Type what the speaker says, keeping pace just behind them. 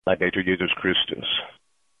Laudetur Jesus Christus.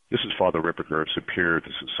 This is Father Ripperger, Superior of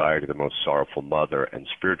the Society of the Most Sorrowful Mother and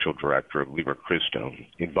Spiritual Director of Liber Christo,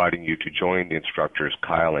 inviting you to join the instructors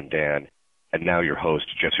Kyle and Dan, and now your host,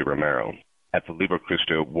 Jesse Romero, at the Liber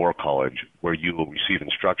Christo War College, where you will receive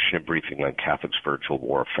instruction and briefing on Catholic spiritual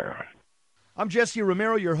warfare. I'm Jesse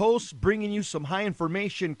Romero, your host, bringing you some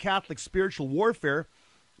high-information Catholic spiritual warfare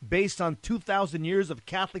based on 2,000 years of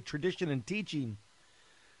Catholic tradition and teaching.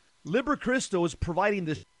 Liber Christo is providing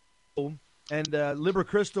this show, and Liber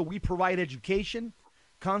Christo, we provide education,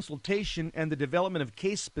 consultation, and the development of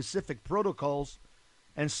case-specific protocols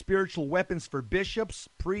and spiritual weapons for bishops,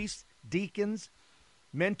 priests, deacons,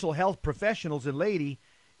 mental health professionals, and laity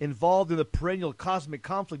involved in the perennial cosmic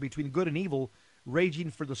conflict between good and evil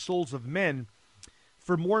raging for the souls of men.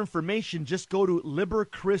 For more information, just go to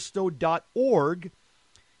liberchristo.org.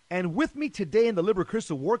 And with me today in the Liber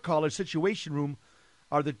Christo War College Situation Room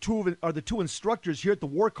are the two instructors here at the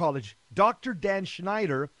War College, Dr. Dan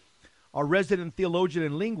Schneider, our resident theologian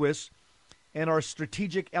and linguist, and our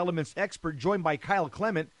strategic elements expert, joined by Kyle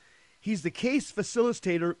Clement. He's the case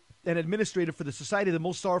facilitator and administrator for the Society of the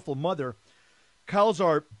Most Sorrowful Mother. Kyle's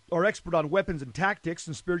our expert on weapons and tactics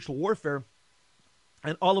and spiritual warfare.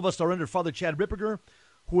 And all of us are under Father Chad Ripperger,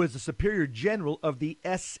 who is the Superior General of the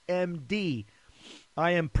SMD.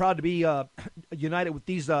 I am proud to be united with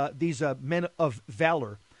these men of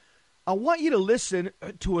valor. I want you to listen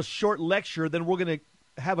to a short lecture, then we're going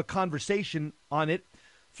to have a conversation on it.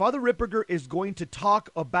 Father Ripperger is going to talk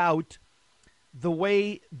about the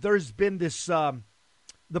way there's been this, the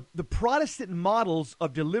Protestant models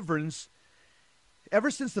of deliverance ever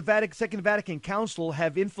since the Second Vatican Council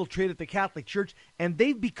have infiltrated the Catholic Church, and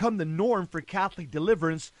they've become the norm for Catholic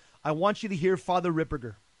deliverance. I want you to hear Father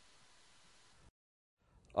Ripperger.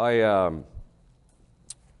 I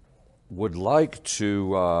would like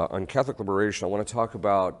to, on Catholic liberation, I want to talk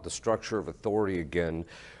about the structure of authority again.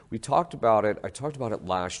 I talked about it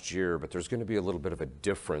last year, but there's going to be a little bit of a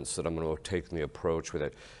difference that I'm going to take in the approach with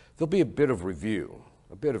it. There'll be a bit of review,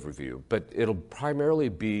 but it'll primarily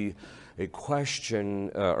be a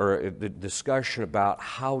question or a discussion about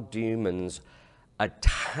how demons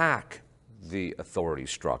attack the authority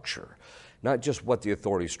structure. Not just what the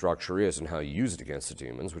authority structure is and how you use it against the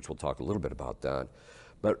demons, which we'll talk a little bit about that,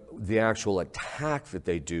 but the actual attack that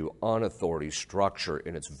they do on authority structure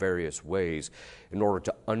in its various ways in order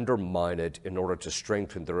to undermine it, in order to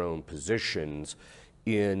strengthen their own positions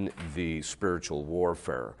in the spiritual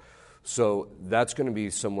warfare. So that's going to be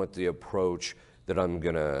somewhat the approach that I'm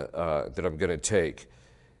going to take.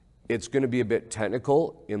 It's going to be a bit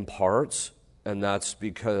technical in parts, and that's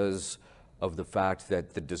because of the fact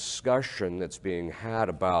that the discussion that's being had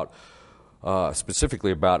about,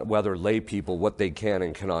 specifically about whether lay people, what they can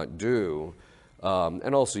and cannot do,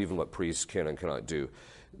 and also even what priests can and cannot do,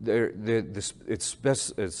 it's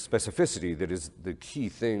specificity that is the key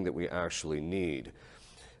thing that we actually need.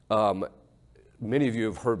 Many of you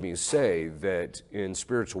have heard me say that in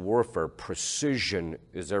spiritual warfare, precision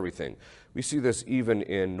is everything. We see this even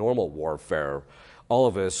in normal warfare. All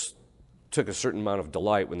of us took a certain amount of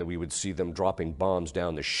delight when we would see them dropping bombs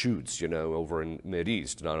down the chutes, over in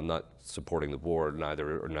Mideast. Now, I'm not supporting the war,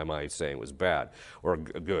 neither, or am I saying it was bad or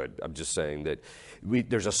good. I'm just saying that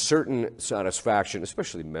there's a certain satisfaction,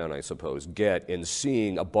 especially men, I suppose, get in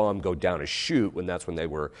seeing a bomb go down a chute when that's when they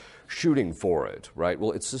were shooting for it, right?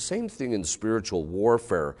 Well, it's the same thing in spiritual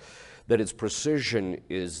warfare, that its precision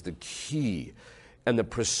is the key. And the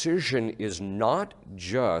precision is not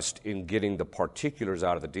just in getting the particulars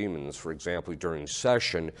out of the demons. For example, during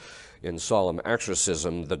session in solemn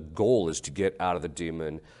exorcism, the goal is to get out of the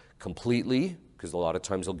demon completely, because a lot of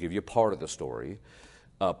times they'll give you part of the story,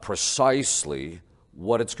 precisely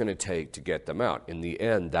what it's going to take to get them out. In the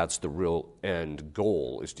end, that's the real end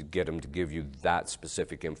goal, is to get them to give you that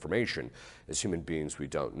specific information. As human beings, we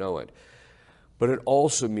don't know it. But it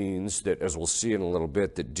also means that, as we'll see in a little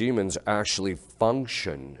bit, that demons actually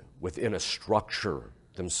function within a structure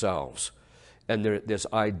themselves. And this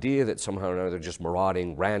idea that somehow or another they're just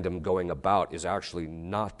marauding, random, going about is actually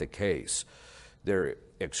not the case. They're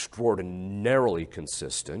extraordinarily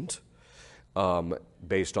consistent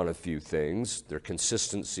based on a few things. Their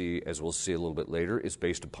consistency, as we'll see a little bit later, is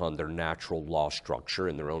based upon their natural law structure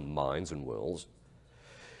in their own minds and wills.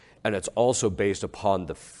 And it's also based upon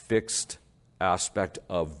the fixed aspect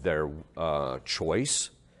of their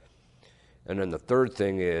choice. And then the third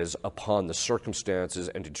thing is upon the circumstances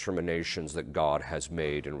and determinations that God has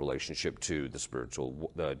made in relationship to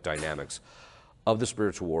the dynamics of the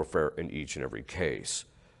spiritual warfare in each and every case.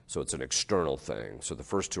 So it's an external thing. So the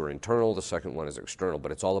first two are internal, the second one is external,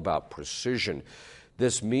 but it's all about precision.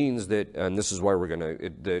 This means that, and this is why we're going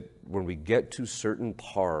to, that when we get to certain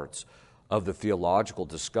parts of the theological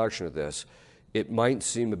discussion of this, it might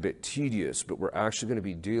seem a bit tedious, but we're actually going to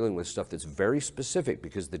be dealing with stuff that's very specific,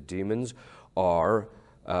 because the demons are,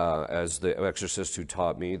 as the exorcist who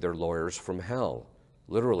taught me, they're lawyers from hell.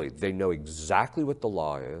 Literally, they know exactly what the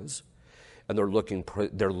law is, and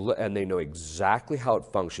and they know exactly how it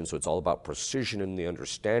functions. So it's all about precision and the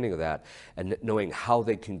understanding of that, and knowing how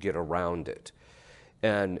they can get around it.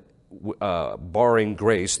 And barring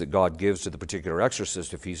grace that God gives to the particular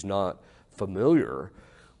exorcist, if he's not familiar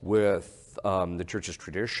with the church's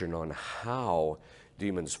tradition on how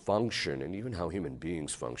demons function, and even how human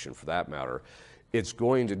beings function for that matter, it's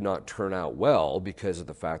going to not turn out well, because of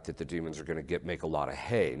the fact that the demons are going to make a lot of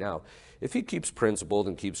hay. Now, if he keeps principled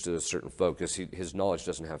and keeps to a certain focus, his knowledge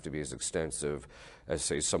doesn't have to be as extensive as,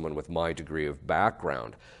 say, someone with my degree of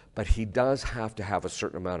background. But he does have to have a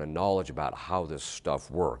certain amount of knowledge about how this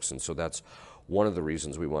stuff works. And so that's one of the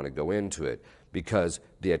reasons we want to go into it, because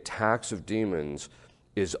the attacks of demons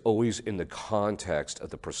is always in the context of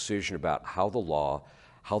the precision about how the law,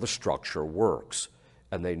 how the structure works.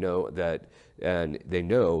 And they know that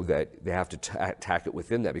they have to attack it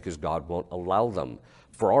within that, because God won't allow them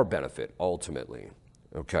for our benefit, ultimately.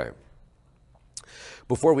 Okay.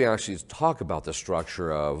 Before we actually talk about the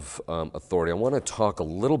structure of authority, I want to talk a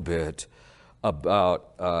little bit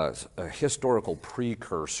about a historical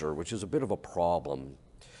precursor, which is a bit of a problem.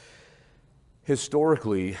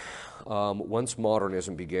 Historically, once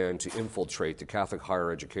modernism began to infiltrate the Catholic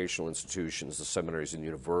higher educational institutions, the seminaries and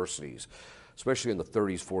universities, especially in the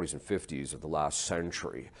 30s, 40s, and 50s of the last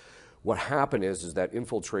century, what happened is that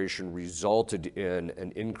infiltration resulted in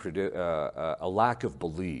a lack of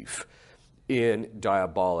belief in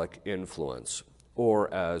diabolic influence.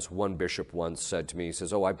 Or as one bishop once said to me, he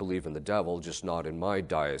says, "Oh, I believe in the devil, just not in my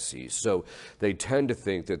diocese." So they tend to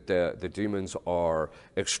think that the demons are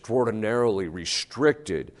extraordinarily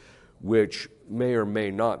restricted, which may or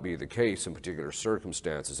may not be the case in particular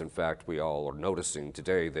circumstances. In fact, we all are noticing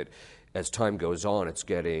today that as time goes on, it's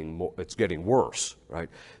getting worse, right?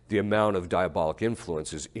 The amount of diabolic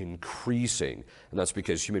influence is increasing, and that's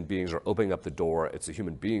because human beings are opening up the door. It's the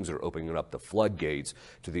human beings that are opening up the floodgates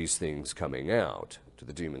to these things coming out, to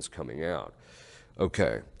the demons coming out.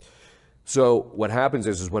 Okay. So what happens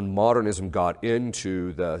is when modernism got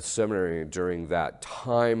into the seminary during that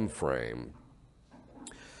time frame,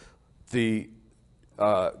 the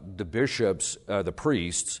bishops, the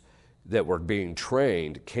priests that were being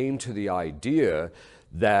trained came to the idea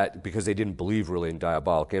that, because they didn't believe really in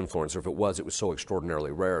diabolic influence, or if it was so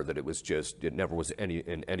extraordinarily rare that it never was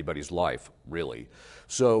in anybody's life, really.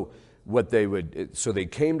 So they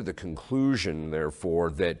came to the conclusion, therefore,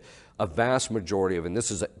 that a vast majority of, and this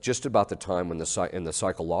is just about the time when in the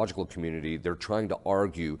psychological community, they're trying to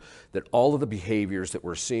argue that all of the behaviors that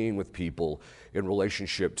we're seeing with people in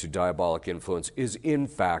relationship to diabolic influence is in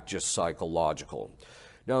fact just psychological.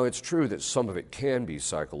 Now, it's true that some of it can be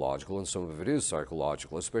psychological and some of it is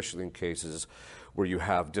psychological, especially in cases where you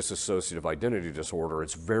have dissociative identity disorder.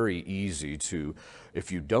 It's very easy to,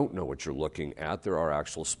 if you don't know what you're looking at, there are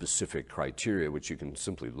actual specific criteria which you can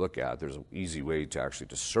simply look at. There's an easy way to actually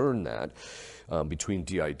discern that between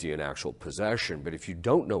DID and actual possession. But if you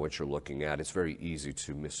don't know what you're looking at, it's very easy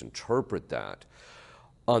to misinterpret that.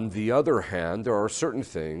 On the other hand, there are certain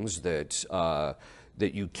things that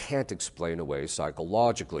you can't explain away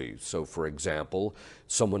psychologically. So, for example,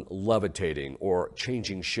 someone levitating or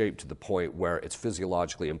changing shape to the point where it's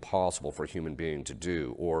physiologically impossible for a human being to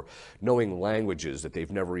do, or knowing languages that they've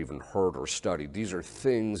never even heard or studied. These are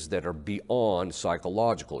things that are beyond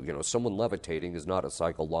psychological. Someone levitating is not a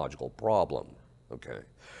psychological problem, okay?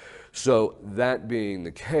 So that being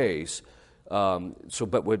the case,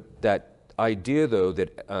 but with that idea, though,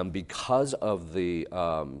 that because of the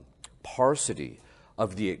paucity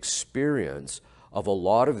of the experience of a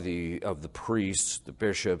lot of the priests, the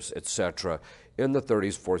bishops, etc., in the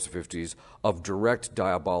 30s, 40s, 50s, of direct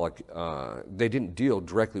diabolic, they didn't deal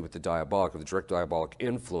directly with the direct diabolic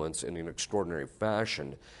influence in an extraordinary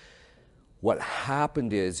fashion. What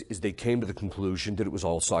happened is they came to the conclusion that it was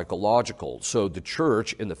all psychological. So the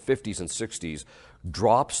church in the 50s and 60s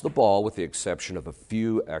drops the ball, with the exception of a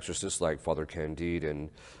few exorcists like Father Candido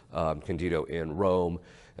in Rome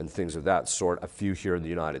and things of that sort, a few here in the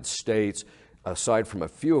United States. Aside from a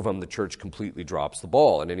few of them, the church completely drops the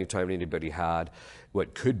ball. And anytime anybody had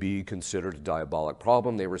what could be considered a diabolic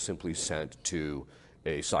problem, they were simply sent to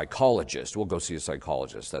a psychologist. Well, go see a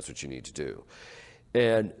psychologist. That's what you need to do.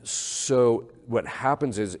 And so what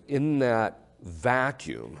happens is, in that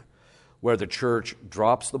vacuum, where the church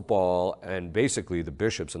drops the ball, and basically the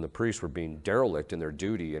bishops and the priests were being derelict in their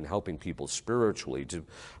duty in helping people spiritually to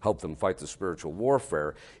help them fight the spiritual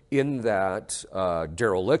warfare. In that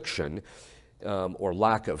dereliction or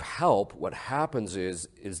lack of help, what happens is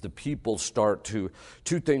the people start to,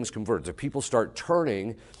 two things converge. The people start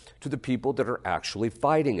turning to the people that are actually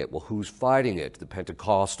fighting it. Well, who's fighting it? The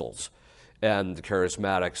Pentecostals and the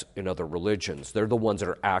charismatics in other religions. They're the ones that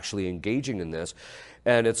are actually engaging in this.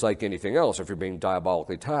 And it's like anything else. If you're being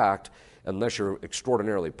diabolically attacked, unless you're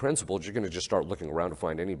extraordinarily principled, you're going to just start looking around to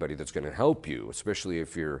find anybody that's going to help you, especially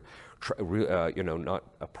if you're not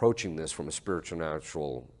approaching this from a spiritual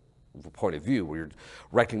natural point of view, where you're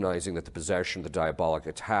recognizing that the possession, the diabolic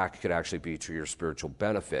attack could actually be to your spiritual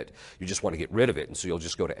benefit. You just want to get rid of it, and so you'll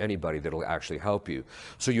just go to anybody that'll actually help you.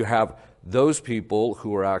 So you have those people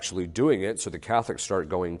who are actually doing it, so the Catholics start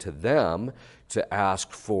going to them to ask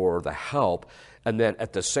for the help, and then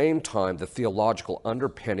at the same time, the theological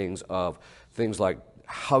underpinnings of things like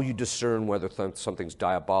how you discern whether something's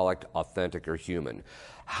diabolic, authentic, or human,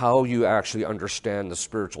 how you actually understand the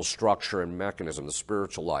spiritual structure and mechanism, the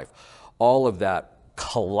spiritual life. All of that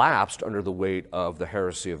collapsed under the weight of the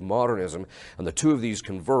heresy of modernism, and the two of these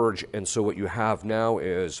converge, and so what you have now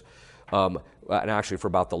is, and actually for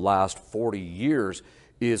about the last 40 years,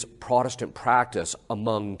 is Protestant practice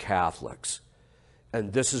among Catholics.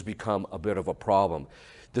 And this has become a bit of a problem.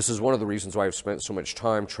 This is one of the reasons why I've spent so much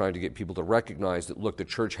time trying to get people to recognize that, look, the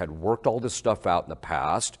church had worked all this stuff out in the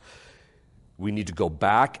past. We need to go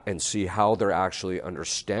back and see how they're actually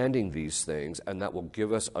understanding these things, and that will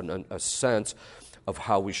give us a sense of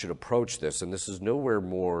how we should approach this. And this is nowhere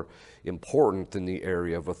more important than the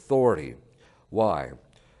area of authority. Why?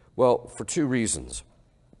 Well, for two reasons.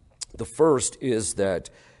 The first is that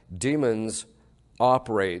demons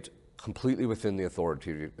operate completely within the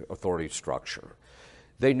authority structure.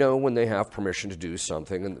 They know when they have permission to do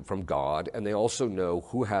something from God, and they also know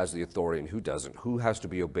who has the authority and who doesn't, who has to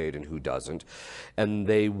be obeyed and who doesn't, and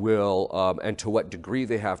they will, and to what degree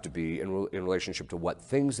they have to be in relationship to what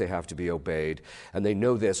things they have to be obeyed, and they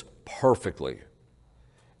know this perfectly.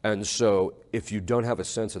 And so if you don't have a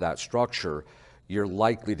sense of that structure, you're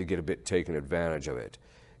likely to get a bit taken advantage of it.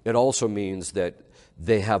 It also means that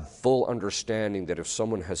they have full understanding that if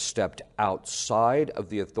someone has stepped outside of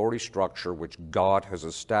the authority structure which God has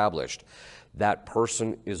established, that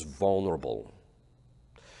person is vulnerable.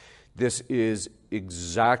 This is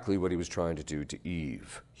exactly what he was trying to do to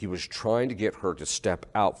Eve. He was trying to get her to step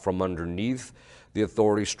out from underneath the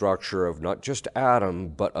authority structure of not just Adam,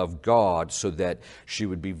 but of God, so that she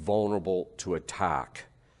would be vulnerable to attack.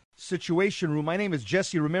 Situation Room. My name is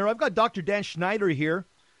Jesse Romero. I've got Dr. Dan Schneider here.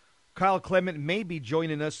 Kyle Clement may be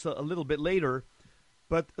joining us a little bit later.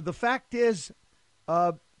 But the fact is,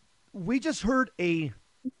 we just heard a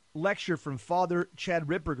lecture from Father Chad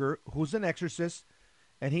Ripperger, who's an exorcist,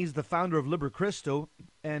 and he's the founder of Liber Christo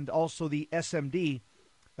and also the SMD,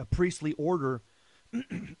 a priestly order.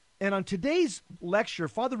 And on today's lecture,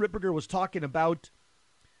 Father Ripperger was talking about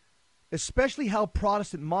especially how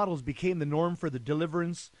Protestant models became the norm for the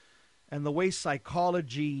deliverance and the way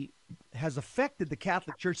psychology has affected the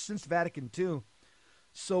Catholic Church since Vatican II.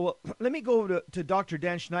 So let me go to Dr.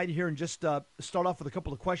 Dan Schneider here and just start off with a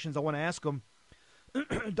couple of questions I want to ask him.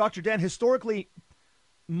 Dr. Dan, historically,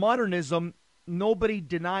 modernism, nobody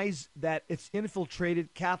denies that it's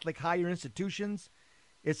infiltrated Catholic higher institutions.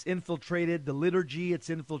 It's infiltrated the liturgy. It's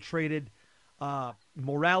infiltrated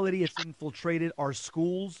morality. It's infiltrated our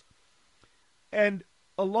schools. And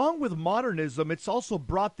along with modernism, it's also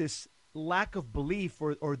brought this lack of belief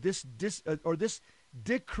or this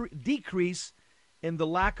decrease in the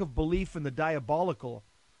lack of belief in the diabolical.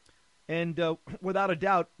 And without a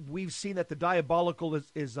doubt, we've seen that the diabolical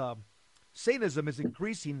is Satanism is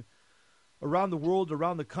increasing around the world,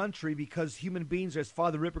 around the country, because human beings, as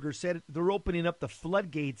Father Ripperger said, they're opening up the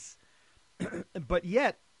floodgates. But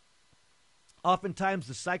yet, oftentimes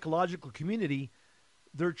the psychological community,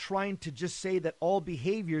 they're trying to just say that all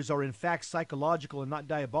behaviors are in fact psychological and not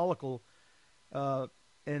diabolical.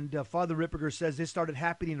 And Father Ripperger says this started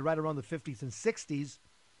happening right around the 50s and 60s.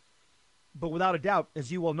 But without a doubt,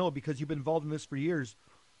 as you all know, because you've been involved in this for years,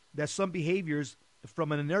 that some behaviors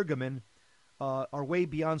from an energumen are way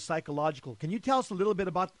beyond psychological. Can you tell us a little bit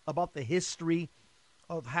about the history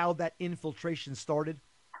of how that infiltration started?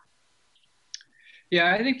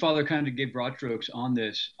 Yeah, I think Father kind of gave broad strokes on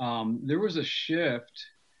this. There was a shift.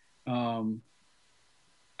 I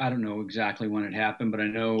don't know exactly when it happened, but I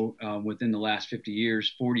know within the last 50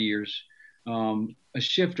 years, 40 years, a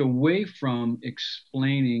shift away from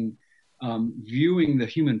explaining, viewing the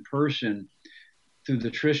human person through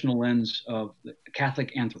the traditional lens of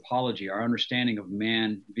Catholic anthropology, our understanding of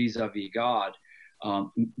man vis-a-vis God,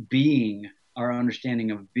 being, our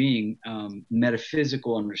understanding of being,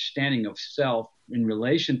 metaphysical understanding of self in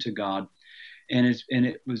relation to God, and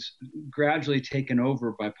it was gradually taken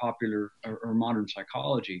over by popular or modern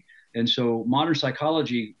psychology. And so modern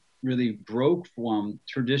psychology really broke from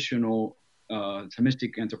traditional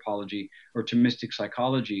Thomistic anthropology or Thomistic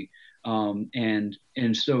psychology, and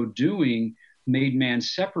in so doing made man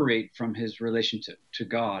separate from his relation to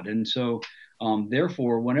God. And so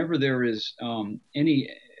therefore, whenever there is any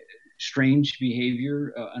strange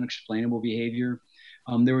behavior, unexplainable behavior,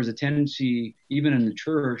 there was a tendency, even in the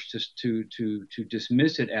church, to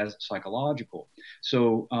dismiss it as psychological.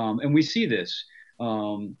 So, and we see this.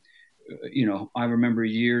 I remember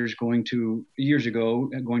years ago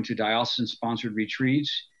going to diocesan-sponsored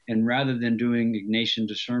retreats, and rather than doing Ignatian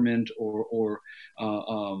discernment or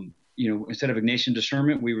instead of Ignatian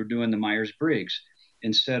discernment, we were doing the Myers-Briggs.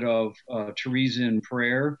 Instead of Theresian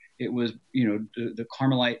prayer, it was the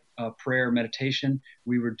Carmelite prayer meditation.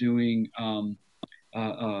 We were doing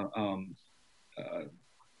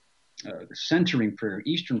centering prayer,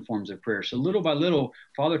 Eastern forms of prayer. So little by little,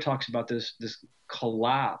 Father talks about this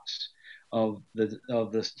collapse of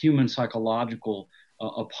the human psychological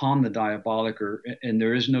upon the diabolic, and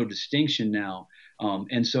there is no distinction now.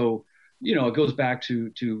 And so, it goes back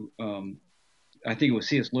to I think it was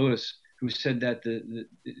C.S. Lewis who said that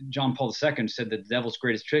John Paul II said that the devil's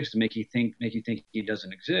greatest trick is to make you think he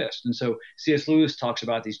doesn't exist. And so C.S. Lewis talks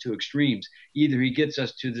about these two extremes. Either he gets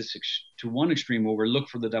us to one extreme where we look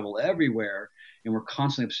for the devil everywhere and we're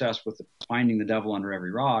constantly obsessed with finding the devil under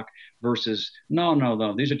every rock, versus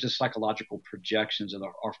no, these are just psychological projections of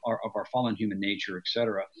our fallen human nature,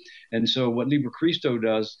 etc. And so what Liber Christo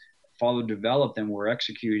does, Father developed, and we're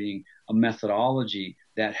executing a methodology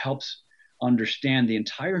that helps understand the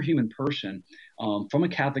entire human person from a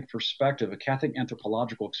Catholic perspective, a Catholic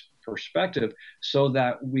anthropological perspective, so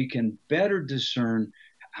that we can better discern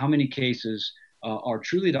how many cases are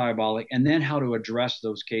truly diabolic, and then how to address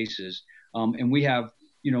those cases. And we have,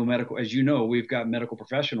 medical, as you know, we've got medical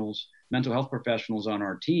professionals, mental health professionals on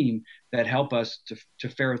our team that help us to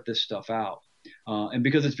ferret this stuff out. And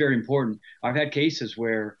because it's very important, I've had cases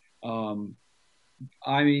where,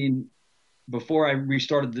 before I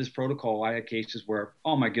restarted this protocol, I had cases where,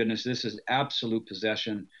 oh my goodness, this is absolute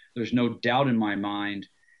possession. There's no doubt in my mind.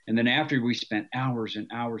 And then after we spent hours and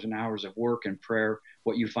hours and hours of work and prayer,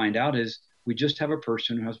 what you find out is we just have a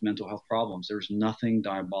person who has mental health problems. There's nothing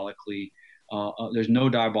diabolically, there's no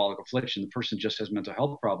diabolic affliction. The person just has mental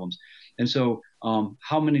health problems. And so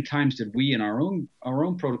how many times did we in our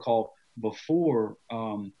own protocol before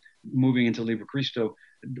moving into Liber Christo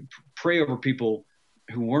pray over people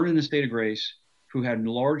who weren't in a state of grace, who had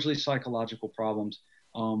largely psychological problems,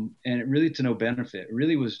 and it really to no benefit. It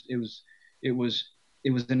really was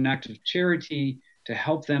an act of charity to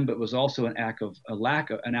help them, but was also an act of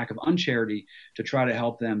uncharity to try to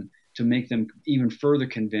help them, to make them even further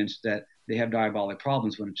convinced that they have diabolic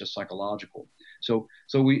problems when it's just psychological. So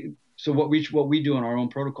what we do in our own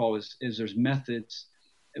protocol is there's methods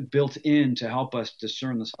built in to help us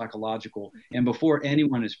discern the psychological, and before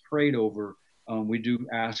anyone is prayed over, we do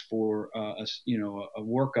ask for a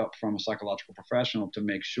workup from a psychological professional to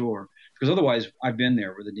make sure, because otherwise I've been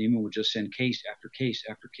there where the demon would just send case after case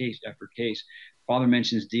after case after case. Father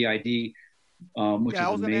mentions DID, which is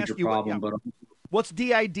a major problem. But what's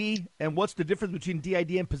DID, and what's the difference between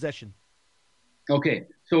DID and possession? Okay,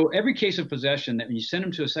 so every case of possession, that when you send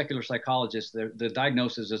them to a secular psychologist, the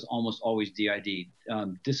diagnosis is almost always DID,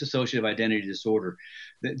 dissociative identity disorder.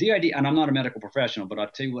 The DID, and I'm not a medical professional, but I'll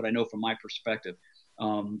tell you what I know from my perspective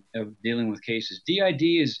of dealing with cases. DID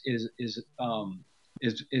is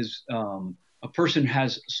a person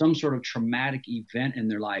has some sort of traumatic event in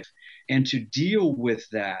their life, and to deal with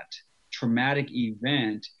that traumatic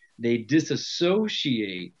event, they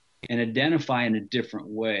disassociate and identify in a different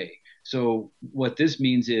way. So what this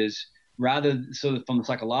means is, so from a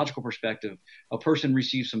psychological perspective, a person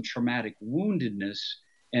receives some traumatic woundedness,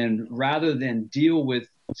 and rather than deal with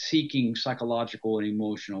seeking psychological and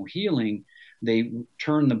emotional healing, they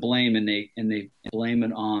turn the blame and they blame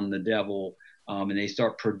it on the devil, and they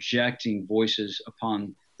start projecting voices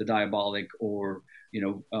upon the diabolic or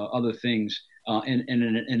other things, in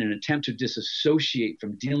an attempt to disassociate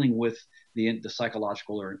from dealing with the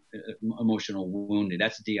psychological or emotional wounding.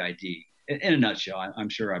 That's DID in a nutshell. I'm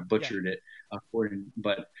sure I butchered it,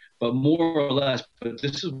 but more or less. But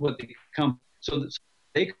this is what they come. So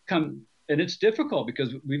they come, and it's difficult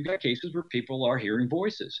because we've got cases where people are hearing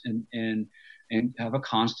voices, and and have a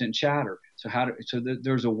constant chatter. So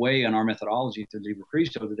there's a way in our methodology through Liber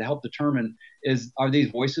Christo to help determine are these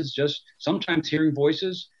voices just sometimes hearing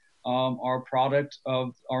voices are a product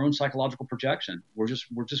of our own psychological projection. We're just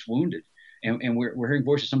wounded, and we're hearing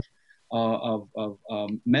voices. Some of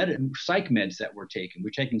psych meds that we're taking. We're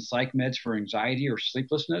taking psych meds for anxiety or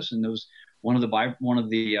sleeplessness, and those one of the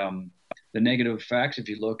negative effects, if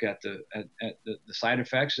you look at the side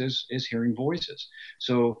effects, is hearing voices.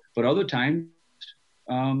 So, but other times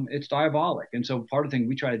it's diabolic, and so part of the thing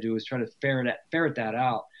we try to do is try to ferret that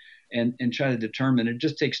out, and try to determine. It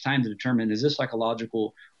just takes time to determine, is this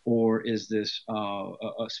psychological or is this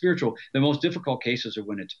spiritual? The most difficult cases are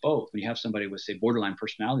when it's both. When you have somebody with, say, borderline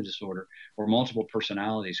personality disorder or multiple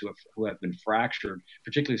personalities who have been fractured,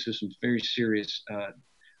 particularly through some very serious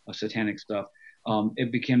satanic stuff,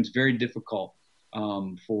 it becomes very difficult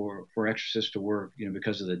for exorcists to work,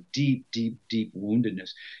 because of the deep woundedness.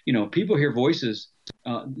 People hear voices.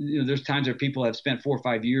 There's times where people have spent 4 or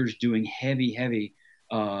 5 years doing heavy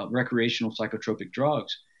recreational psychotropic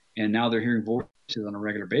drugs, and now they're hearing voices on a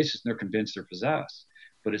regular basis, and they're convinced they're possessed.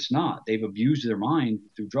 But it's not. They've abused their mind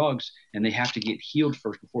through drugs, and they have to get healed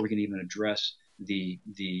first before we can even address the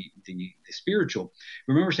spiritual.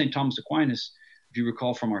 Remember St. Thomas Aquinas, if you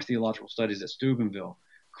recall from our theological studies at Steubenville,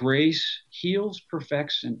 grace heals,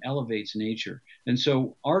 perfects, and elevates nature. And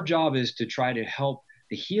so our job is to try to help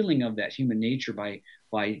the healing of that human nature by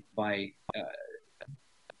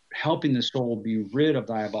helping the soul be rid of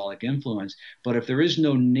diabolic influence. But if there is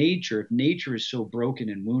no nature, if nature is so broken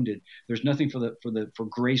and wounded, there's nothing for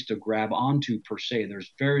grace to grab onto per se.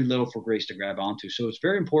 There's very little for grace to grab onto. So it's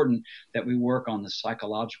very important that we work on the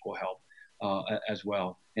psychological help as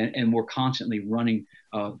well. And we're constantly running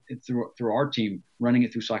through our team, running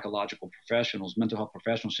it through psychological professionals, mental health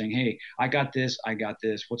professionals, saying, "Hey, I got this.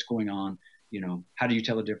 What's going on? How do you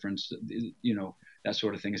tell the difference? That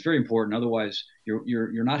sort of thing. It's very important. Otherwise,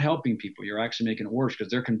 you're not helping people. You're actually making it worse,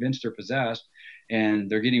 because they're convinced they're possessed, and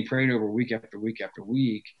they're getting prayed over week after week after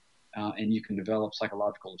week, and you can develop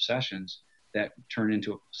psychological obsessions that turn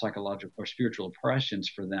into psychological or spiritual oppressions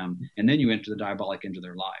for them, and then you enter the diabolic into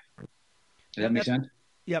their life." Does that make sense?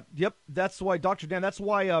 Yep. That's why, Dr. Dan, that's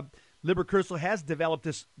why Liber Christo has developed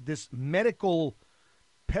this medical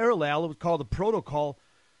parallel. It was called the protocol,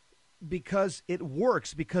 because it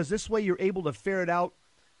works. Because this way you're able to ferret out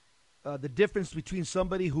the difference between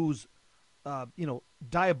somebody who's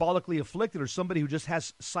diabolically afflicted or somebody who just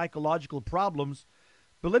has psychological problems.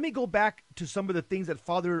 But let me go back to some of the things that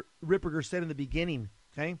Father Ripperger said in the beginning.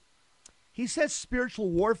 Okay, he says spiritual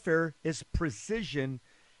warfare is precision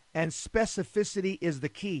and specificity is the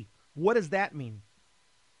key. What does that mean?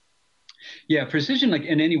 Yeah, precision, like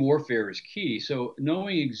in any warfare, is key. So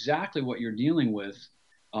knowing exactly what you're dealing with,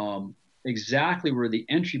 exactly where the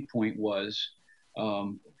entry point was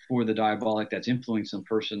for the diabolic that's influencing the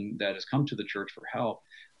person that has come to the church for help,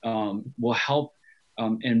 will help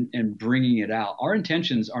in bringing it out. Our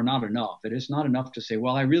intentions are not enough. It is not enough to say,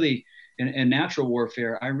 well, I really, in natural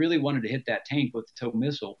warfare, I really wanted to hit that tank with the TOW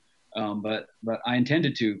missile, but I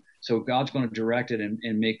intended to, so God's going to direct it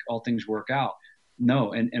and make all things work out.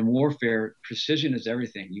 No, and warfare, precision is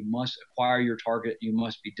everything. You must acquire your target. You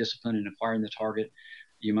must be disciplined in acquiring the target.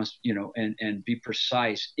 You must, and be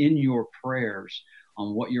precise in your prayers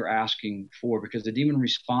on what you're asking for, because the demon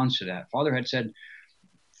responds to that. Father had said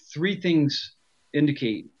 3 things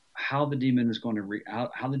indicate how the demon is going to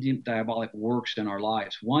how the diabolic works in our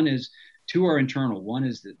lives. One is to our internal. One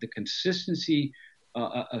is the consistency,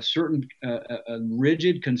 a certain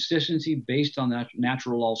rigid consistency based on that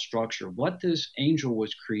natural law structure. What this angel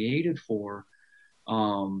was created for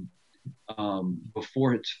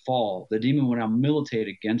before its fall, the demon would now militate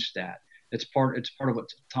against that. It's part of what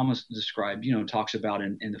Thomas described, talks about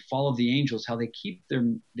in the fall of the angels, how they keep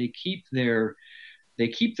their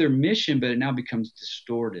mission, but it now becomes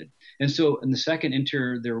distorted. And so in the second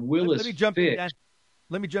their will is fixed.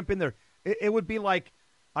 Let me jump in there. It would be like,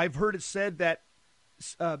 I've heard it said that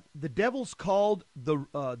the devil's called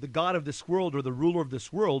the god of this world, or the ruler of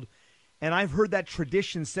this world. And I've heard that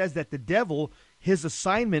tradition says that the devil, his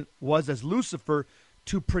assignment was, as Lucifer,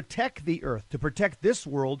 to protect the earth, to protect this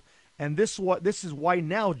world. And this is why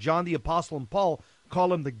now John the Apostle and Paul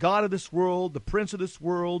call him the god of this world, the prince of this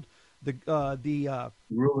world, the god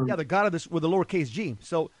of this, with a lowercase g.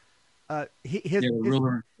 So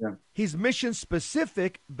he's mission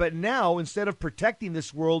specific, but now instead of protecting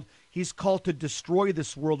this world, he's called to destroy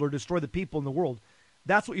this world, or destroy the people in the world.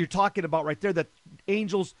 That's what you're talking about right there, that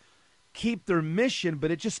angels keep their mission,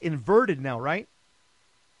 but it's just inverted now, right?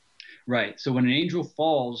 Right. So when an angel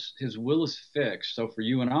falls, his will is fixed. So for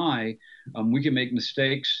you and I, we can make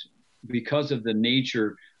mistakes because of the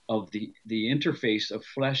nature of the interface of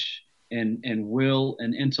flesh and will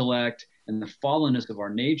and intellect and the fallenness of our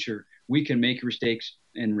nature, we can make mistakes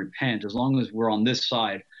and repent. As long as we're on this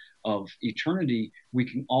side of eternity, we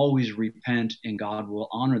can always repent, and God will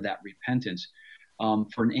honor that repentance.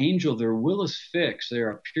 For an angel, their will is fixed. They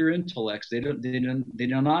are pure intellects. They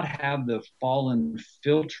do not have the fallen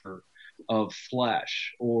filter of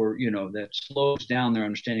flesh, or that slows down their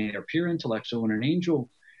understanding. They're pure intellect. So when an angel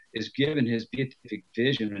is given his beatific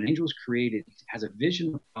vision, an angel is created, has a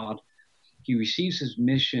vision of God. He receives his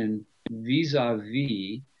mission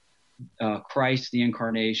vis-a-vis Christ, the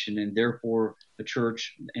incarnation, and therefore the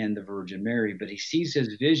church and the Virgin Mary. But he sees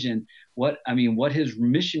his vision, what his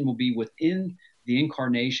mission will be within the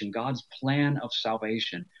incarnation, God's plan of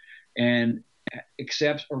salvation, and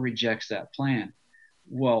accepts or rejects that plan.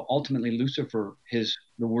 Well, ultimately, Lucifer,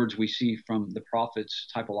 the words we see from the prophets,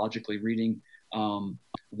 typologically reading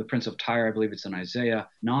the Prince of Tyre, I believe it's in Isaiah,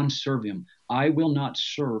 non serviam. I will not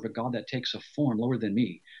serve a God that takes a form lower than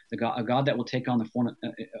me, a God that will take on the form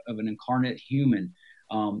of an incarnate human,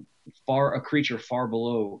 a creature far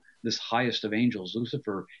below this highest of angels,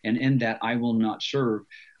 Lucifer. And in that I will not serve.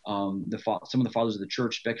 Some of the fathers of the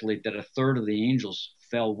church speculate that a third of the angels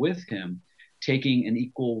fell with him, taking an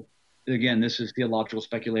equal. Again, this is theological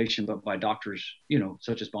speculation, but by doctors,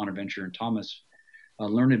 such as Bonaventure and Thomas,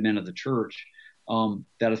 learned men of the church,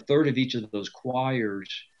 that a third of each of those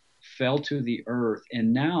choirs fell to the earth,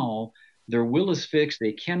 and now their will is fixed.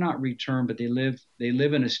 They cannot return, but they live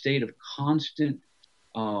in a state of constant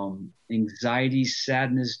anxiety,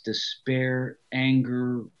 sadness, despair,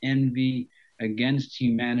 anger, envy against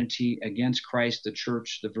humanity, against Christ, the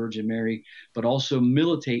church, the Virgin Mary, but also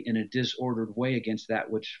militate in a disordered way against that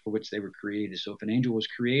for which they were created. So if an angel was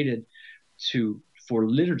created for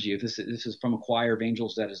liturgy, if this is from a choir of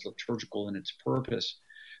angels that is liturgical in its purpose,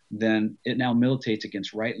 then it now militates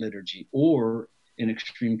against right liturgy. Or in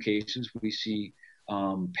extreme cases, we see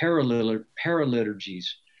paraliturgies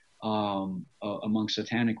among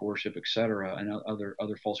satanic worship, etc., and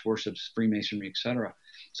other false worships, Freemasonry, etc.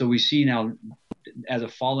 So we see now, as a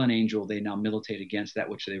fallen angel, they now militate against that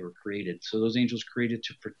which they were created. So those angels created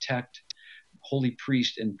to protect holy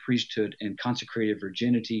priest and priesthood and consecrated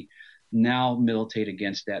virginity now militate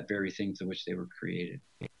against that very thing to which they were created.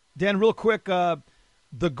 Dan, real quick,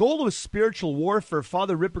 the goal of spiritual warfare,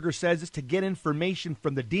 Father Ripperger says, is to get information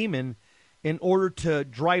from the demon in order to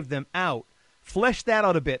drive them out. Flesh that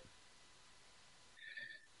out a bit.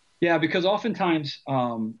 Yeah, because oftentimes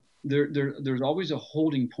there's always a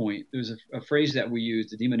holding point. There's a phrase that we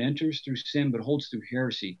use: the demon enters through sin but holds through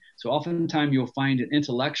heresy. So oftentimes you'll find an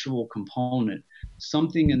intellectual component,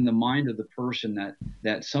 something in the mind of the person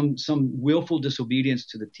that some willful disobedience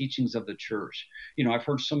to the teachings of the church. I've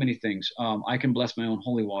heard so many things. I can bless my own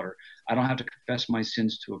holy water. I don't have to confess my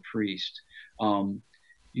sins to a priest. I don't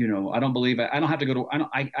believe I don't have to go to.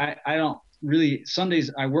 I don't really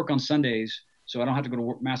Sundays. I work on Sundays. So I don't have to go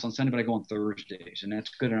to Mass on Sunday, but I go on Thursdays, and that's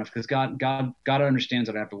good enough because God understands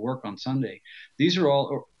that I have to work on Sunday. These are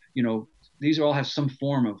all have some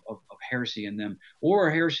form of heresy in them, or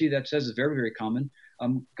a heresy that says is very, very common.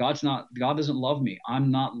 God doesn't love me. I'm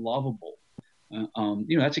not lovable.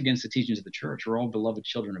 That's against the teachings of the church. We're all beloved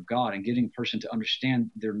children of God, and getting a person to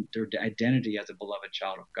understand their identity as a beloved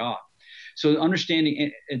child of God. So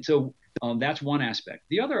understanding, and so that's one aspect.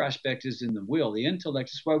 The other aspect is in the will, the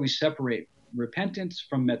intellect. That's why we separate repentance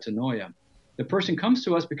from metanoia. The person comes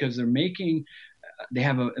to us because they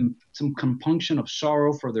have some compunction of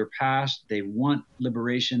sorrow for their past. They want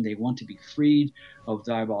liberation. They want to be freed of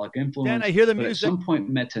diabolic influence. Dan, I hear the but music. At some point,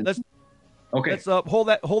 okay. Let's hold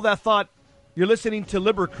that thought. You're listening to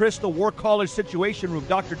Liber Christo War College Situation Room.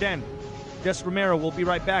 Dr. Dan Des Romero will be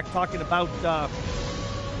right back talking about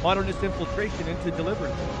modernist infiltration into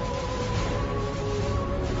deliverance.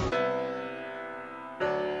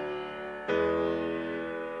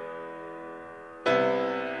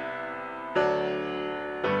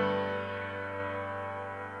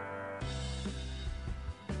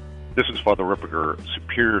 This is Father Ripperger,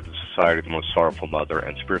 Superior to the Society of the Most Sorrowful Mother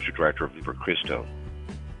and Spiritual Director of Liber Christo.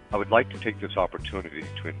 I would like to take this opportunity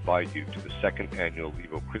to invite you to the second annual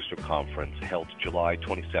Liber Christo Conference held July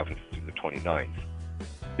 27th through the 29th.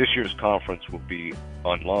 This year's conference will be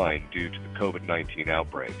online due to the COVID-19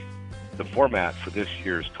 outbreak. The format for this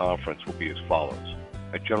year's conference will be as follows: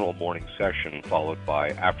 a general morning session followed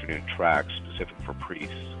by afternoon tracks specific for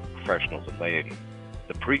priests, professionals, and laity.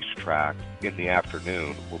 The priest track in the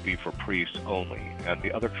afternoon will be for priests only, and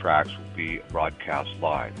the other tracks will be broadcast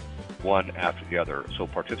live, one after the other, so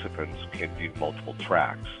participants can view multiple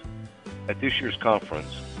tracks. At this year's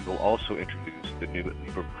conference, we'll also introduce the new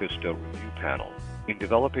Liber Christo Review Panel. In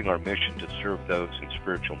developing our mission to serve those in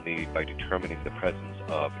spiritual need by determining the presence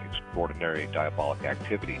of extraordinary diabolic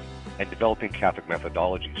activity and developing Catholic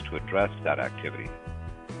methodologies to address that activity,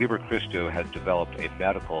 Liber Christo has developed a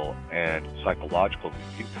medical and psychological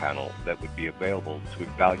review panel that would be available to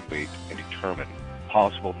evaluate and determine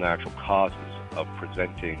possible natural causes of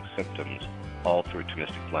presenting symptoms all through a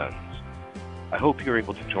Thomistic lens. I hope you're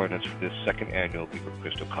able to join us for this second annual Liber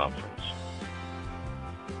Christo Conference.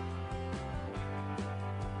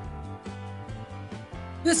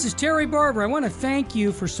 This is Terry Barber. I want to thank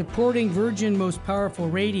you for supporting Virgin Most Powerful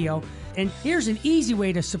Radio. And here's an easy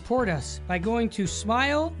way to support us by going to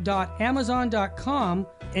smile.amazon.com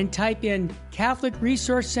and type in Catholic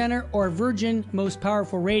Resource Center or Virgin Most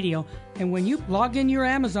Powerful Radio. And when you log in your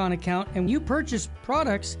Amazon account and you purchase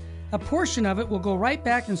products, a portion of it will go right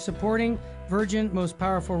back in supporting Virgin Most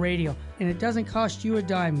Powerful Radio. And it doesn't cost you a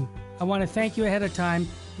dime. I want to thank you ahead of time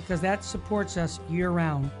because that supports us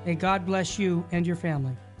year-round. May God bless you and your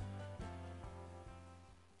family.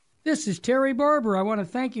 This is Terry Barber. I want to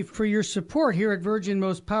thank you for your support here at Virgin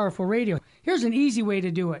Most Powerful Radio. Here's an easy way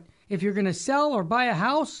to do it. If you're going to sell or buy a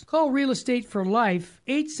house, call Real Estate for Life,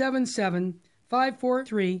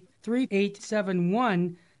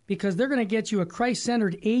 877-543-3871, because they're going to get you a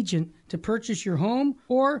Christ-centered agent to purchase your home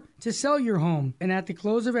or to sell your home. And at the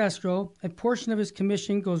close of escrow, a portion of his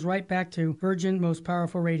commission goes right back to Virgin Most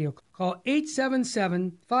Powerful Radio. Call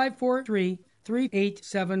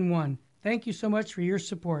 877-543-3871. Thank you so much for your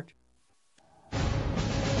support.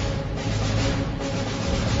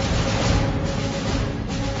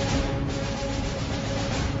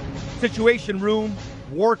 Situation Room,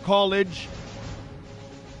 War College,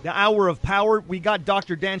 the Hour of Power. We got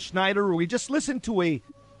Dr. Dan Schneider. We just listened to a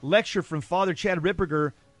lecture from Father Chad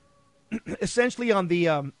Ripperger, essentially on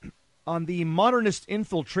the modernist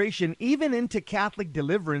infiltration, even into Catholic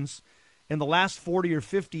deliverance in the last 40 or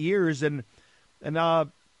 50 years. And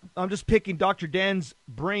I'm just picking Dr. Dan's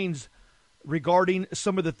brains regarding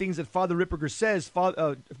some of the things that Father Ripperger says.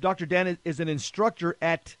 Dr. Dan is an instructor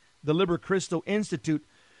at the Liber Christo Institute.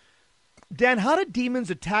 Dan, how do demons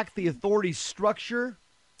attack the authority structure?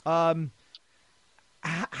 How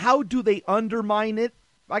do they undermine it?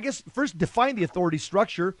 I guess first define the authority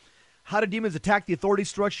structure. How do demons attack the authority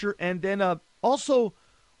structure? And then also,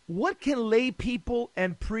 what can lay people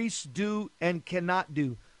and priests do and cannot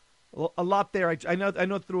do? A lot there. I know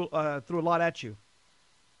threw a lot at you.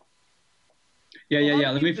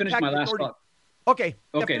 Yeah. Let me finish my last thought. Okay.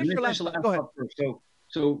 Okay. Let me finish the last thought first.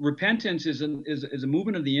 So repentance is a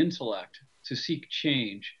movement of the intellect to seek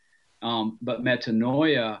change, but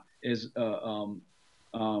metanoia is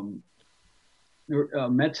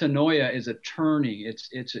metanoia is a turning.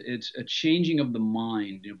 It's a changing of the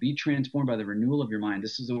mind. Be transformed by the renewal of your mind.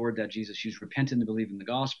 This is the word that Jesus used: repent and believe in the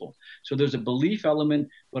gospel. So there's a belief element,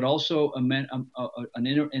 but also an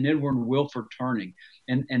inward will for turning,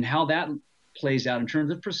 and how that plays out in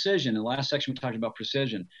terms of precision. In the last section we talked about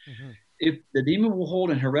precision. Mm-hmm. If the demon will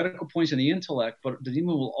hold in heretical points in the intellect, but the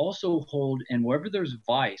demon will also hold in wherever there's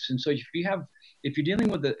vice. And so if you're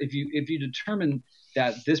dealing with if you determine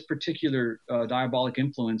that this particular diabolic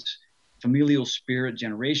influence, familial spirit,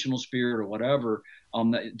 generational spirit, or whatever,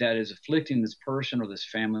 that is afflicting this person or this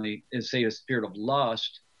family is, say, a spirit of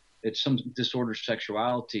lust, it's some disordered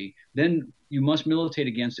sexuality, then you must militate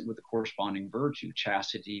against it with the corresponding virtue: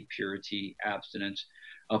 chastity, purity, abstinence.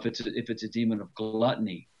 If it's a demon of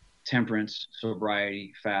gluttony, temperance,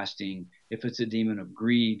 sobriety, fasting. If it's a demon of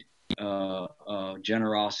greed,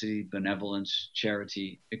 generosity, benevolence,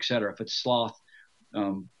 charity, etc. If it's sloth,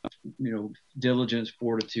 diligence,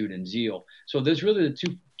 fortitude, and zeal. So there's really the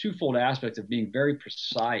twofold aspect of being very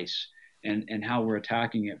precise and how we're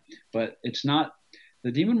attacking it. But it's not,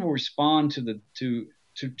 the demon will respond to two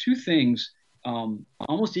things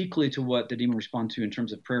almost equally to what the demon will respond to in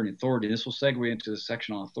terms of prayer and authority. This will segue into the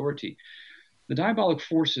section on authority. The diabolic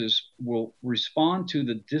forces will respond to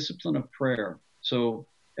the discipline of prayer, so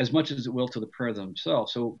as much as it will to the prayer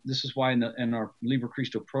themselves. So this is why in our Liber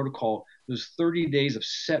Christo protocol, there's 30 days of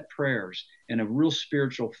set prayers and a real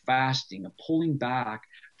spiritual fasting, a pulling back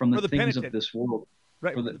from the things of this world.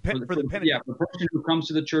 Right. For the person who comes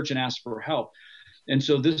to the church and asks for help. And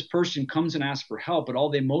so this person comes and asks for help, but all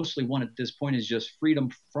they mostly want at this point is just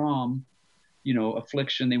freedom from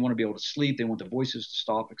affliction. They want to be able to sleep. They want the voices to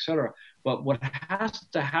stop, etc. But what has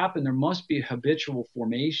to happen, there must be a habitual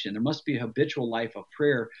formation. There must be a habitual life of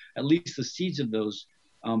prayer, at least the seeds of those,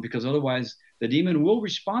 because otherwise the demon will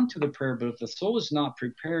respond to the prayer. But if the soul is not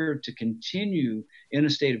prepared to continue in a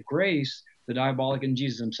state of grace, the diabolic, and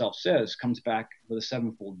Jesus himself says, comes back with a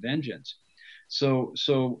sevenfold vengeance.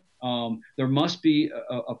 There must be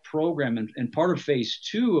a program, and part of phase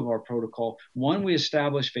 2 of our protocol.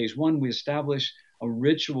 Phase 1, we establish a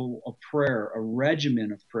ritual of prayer, a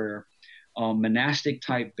regimen of prayer, monastic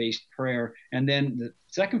type based prayer. And then the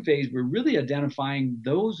second phase, we're really identifying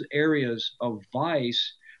those areas of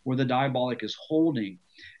vice where the diabolic is holding.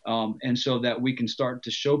 And so that we can start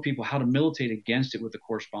to show people how to militate against it with the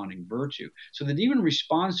corresponding virtue. So the demon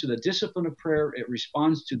responds to the discipline of prayer. It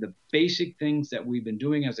responds to the basic things that we've been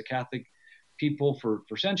doing as a Catholic people for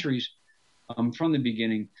centuries from the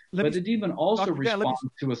beginning. But the demon also responds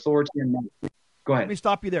to authority and money. Go ahead. Let me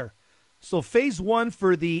stop you there. So phase 1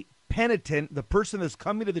 for the penitent, the person that's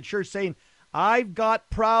coming to the church saying, I've got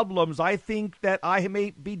problems, I think that I may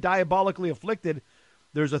be diabolically afflicted,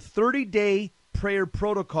 there's a 30-day prayer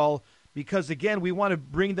protocol because, again, we want to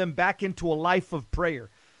bring them back into a life of prayer.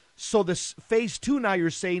 So this phase 2 now, you're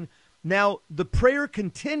saying, now the prayer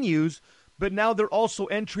continues, but now they're also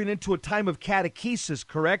entering into a time of catechesis,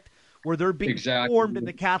 correct? Where they're being formed in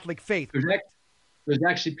the Catholic faith. There's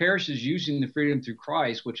actually parishes using the Freedom Through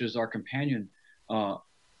Christ, which is our companion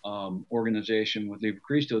organization with Liber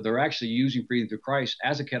Christo. They're actually using Freedom Through Christ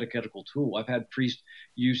as a catechetical tool. I've had priests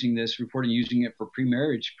using it for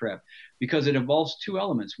pre-marriage prep because it involves 2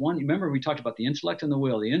 elements. One, remember we talked about the intellect and the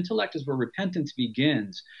will. The intellect is where repentance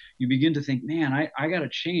begins. You begin to think, man, I got to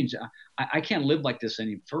change. I can't live like this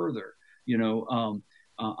any further. This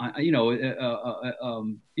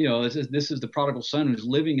is the prodigal son who's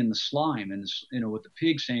living in the slime and, with the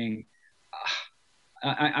pig saying,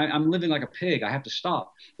 I'm living like a pig. I have to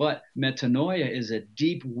stop. But metanoia is a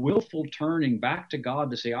deep, willful turning back to God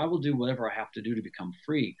to say, I will do whatever I have to do to become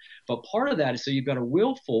free. But part of that is, so you've got a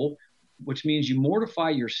willful, which means you mortify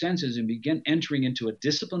your senses and begin entering into a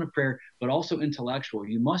discipline of prayer, but also intellectual.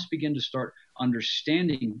 You must begin to start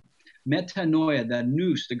understanding metanoia, the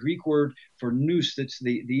nous, the Greek word for nous, that's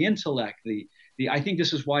the intellect. I think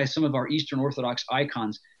this is why some of our Eastern Orthodox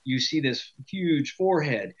icons, you see this huge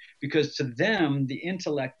forehead, because to them, the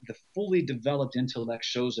intellect, the fully developed intellect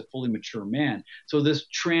shows a fully mature man. So this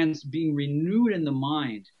being renewed in the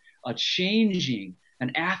mind, a changing,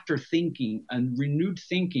 an after thinking, and renewed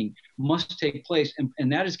thinking must take place.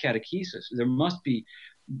 And that is catechesis. There must be,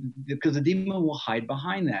 because the demon will hide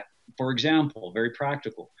behind that. For example, very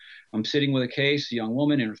practical. I'm sitting with a case, a young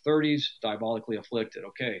woman in her 30s, diabolically afflicted.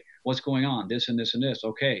 Okay, what's going on? This and this and this.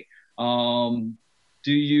 Okay.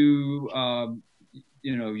 Do you,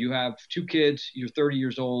 you have 2 kids, you're 30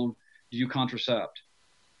 years old, do you contracept?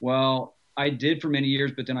 Well, I did for many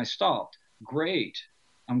years, but then I stopped. Great.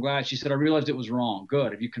 I'm glad. She said, I realized it was wrong.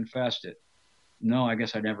 Good. Have you confessed it? No, I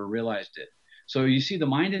guess I never realized it. So you see, the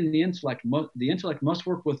mind and the intellect must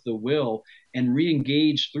work with the will and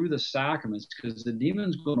re-engage through the sacraments, because the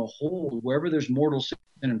demon's going to hold wherever there's mortal sin.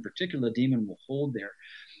 In particular, the demon will hold there.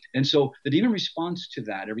 And so the demon responds to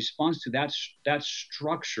that. It responds to that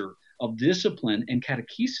structure of discipline and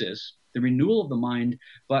catechesis, the renewal of the mind.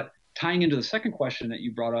 But tying into the second question that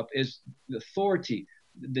you brought up is the authority.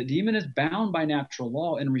 The demon is bound by natural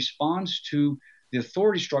law and responds to the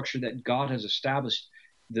authority structure that God has established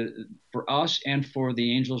for us and for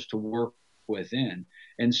the angels to work within.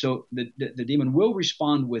 And so the demon will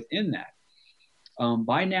respond within that.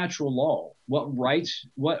 By natural law, what rights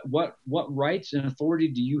and authority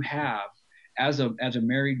do you have as a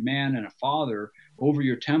married man and a father over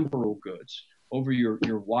your temporal goods, over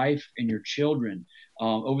your wife and your children?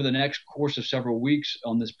 Over the next course of several weeks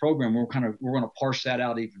on this program, we're going to parse that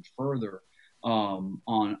out even further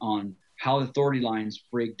on how the authority lines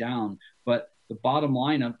break down. But the bottom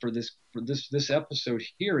line up for this episode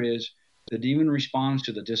here is the demon responds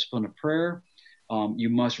to the discipline of prayer. You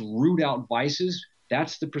must root out vices.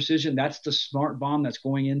 That's the precision. That's the smart bomb that's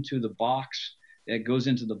going into the box that goes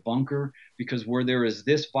into the bunker, because where there is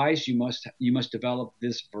this vice, you must develop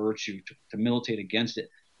this virtue to militate against it.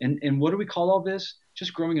 And what do we call all this?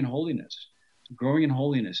 Just growing in holiness. Growing in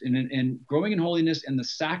holiness. And growing in holiness in the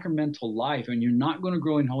sacramental life. And you're not going to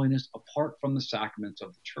grow in holiness apart from the sacraments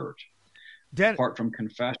of the church. Apart from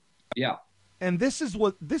confession. Yeah. And this is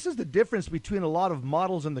the difference between a lot of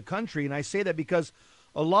models in the country. And I say that because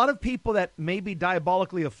a lot of people that may be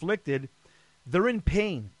diabolically afflicted, they're in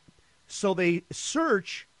pain. So they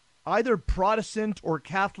search either Protestant or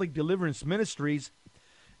Catholic deliverance ministries,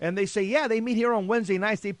 and they say, yeah, they meet here on Wednesday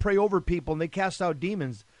nights, they pray over people, and they cast out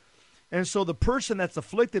demons. And so the person that's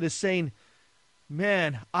afflicted is saying,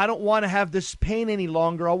 man, I don't want to have this pain any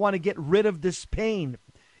longer. I want to get rid of this pain.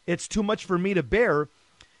 It's too much for me to bear.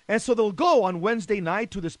 And so they'll go on Wednesday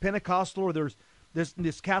night to this Pentecostal or there's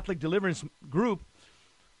this Catholic deliverance group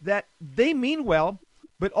that they mean well,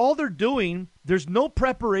 But all they're doing, there's no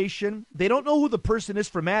preparation. They don't know who the person is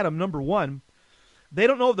from Adam, number one. They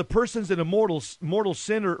don't know if the person's in a mortal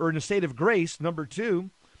sin or in a state of grace, number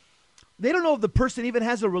two. They don't know if the person even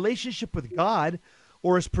has a relationship with God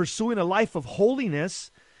or is pursuing a life of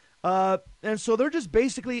holiness. And so they're just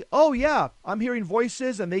basically, oh, yeah, I'm hearing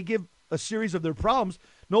voices, and they give a series of their problems.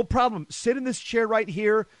 No problem. Sit in this chair right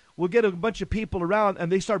here. We'll get a bunch of people around,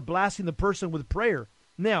 and they start blasting the person with prayer.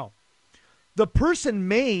 Now, the person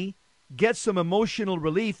may get some emotional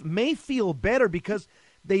relief, may feel better because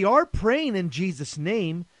they are praying in Jesus'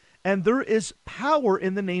 name, and there is power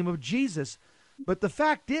in the name of Jesus. But the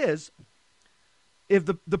fact is, if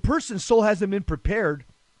the person's soul hasn't been prepared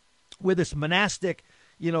with this monastic,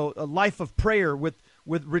 a life of prayer, with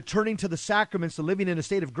returning to the sacraments and living in a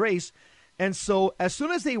state of grace, and so as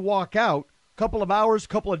soon as they walk out, a couple of hours,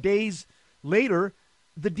 couple of days later,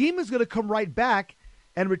 the demon's going to come right back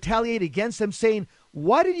and retaliate against them, saying,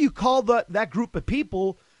 why did you call that group of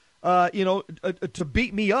people to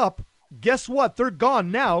beat me up? Guess what? They're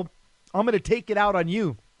gone now. I'm going to take it out on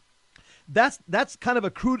you. That's kind of a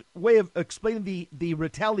crude way of explaining the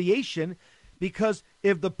retaliation, because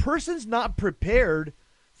if the person's not prepared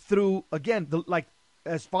through, again, like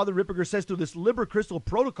as Father Ripperger says, through this Liber Crystal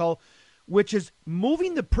protocol, which is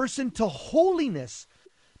moving the person to holiness,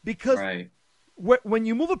 because when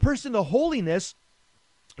you move a person to holiness,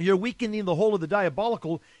 you're weakening the whole of the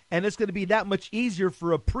diabolical, and it's going to be that much easier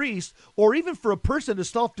for a priest or even for a person to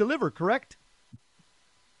self-deliver, correct?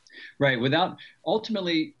 Right. Without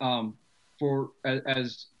ultimately,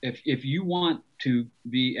 if you want to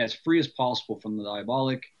be as free as possible from the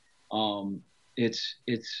diabolic,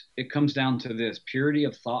 it comes down to this: purity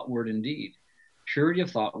of thought, word, and deed. Purity of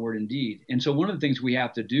thought, word, and deed. And so one of the things we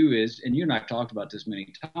have to do is, and you and I have talked about this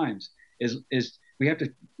many times, is we have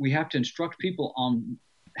to instruct people on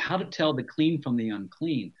how to tell the clean from the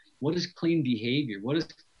unclean. What is clean behavior? What is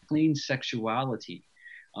clean sexuality?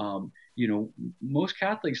 Most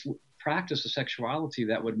Catholics practice a sexuality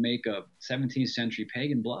that would make a 17th century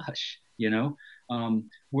pagan blush.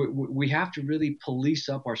 We have to really police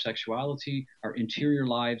up our sexuality, our interior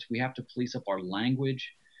lives. We have to police up our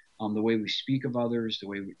language, the way we speak of others, the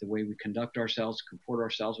way we conduct ourselves, comport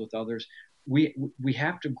ourselves with others. We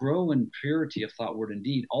have to grow in purity of thought, word, and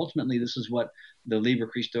deed. Ultimately, this is what the Liber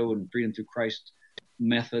Christo and Freedom Through Christ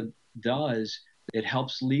method does. It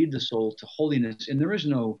helps lead the soul to holiness. And there is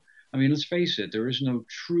no, let's face it, there is no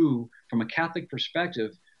true, from a Catholic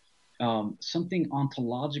perspective, something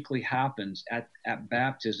ontologically happens at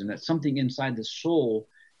baptism, that something inside the soul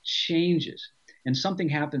changes. And something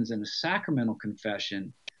happens in a sacramental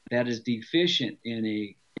confession that is deficient in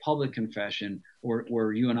a public confession, or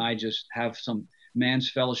where you and I just have some man's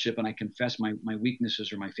fellowship and I confess my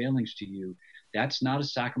weaknesses or my failings to you. That's not a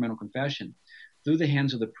sacramental confession. Through the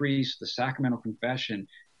hands of the priest, the sacramental confession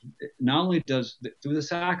not only does through the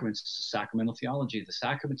sacraments, it's a sacramental theology. The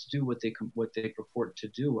sacraments do what they purport to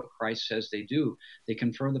do, what Christ says they do. They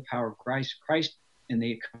confer the power of Christ, and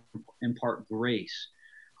they impart grace.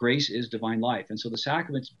 Grace is divine life, and so the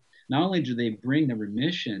sacraments not only do they bring the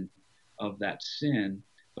remission of that sin,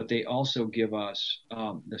 but they also give us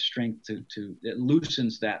the strength to it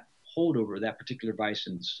loosens that hold over that particular vice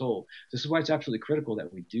in the soul. This is why it's absolutely critical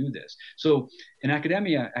that we do this. So in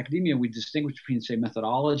academia, we distinguish between, say,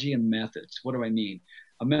 methodology and methods. What do I mean?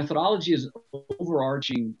 A methodology is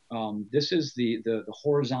overarching. This is the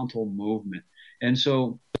horizontal movement. And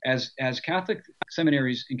so as Catholic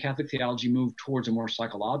seminaries and Catholic theology moved towards a more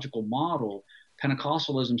psychological model,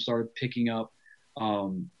 Pentecostalism started picking up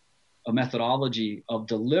a methodology of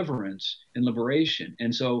deliverance and liberation.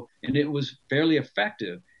 And it was fairly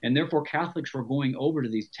effective. And therefore, Catholics were going over to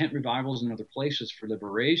these tent revivals and other places for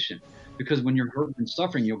liberation, because when you're hurt and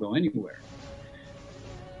suffering, you'll go anywhere.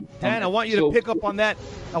 Dan, I want you to pick up on that.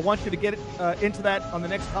 I want you to get into that on the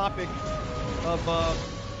next topic of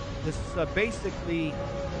this basically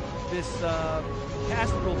this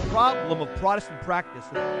pastoral problem of Protestant practice.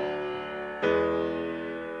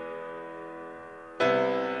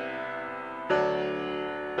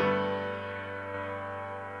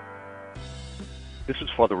 This is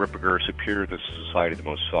Father Ripperger, Superior to the Society of the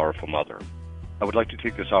Most Sorrowful Mother. I would like to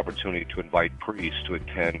take this opportunity to invite priests to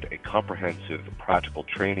attend a comprehensive practical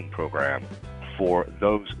training program for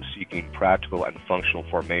those seeking practical and functional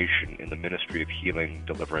formation in the ministry of healing,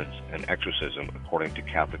 deliverance, and exorcism according to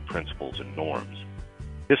Catholic principles and norms.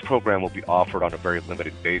 This program will be offered on a very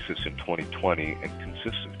limited basis in 2020 and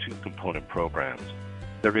consists of two component programs.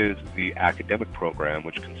 There is the academic program,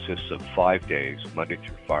 which consists of 5 days, Monday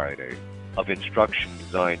through Friday, of instruction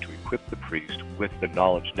designed to equip the priest with the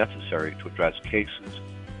knowledge necessary to address cases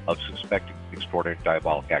of suspected extraordinary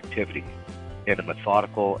diabolic activity in a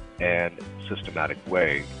methodical and systematic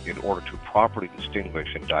way in order to properly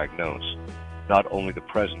distinguish and diagnose not only the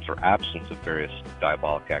presence or absence of various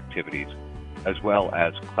diabolic activities, as well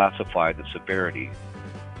as classify the severity,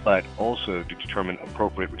 but also to determine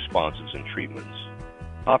appropriate responses and treatments.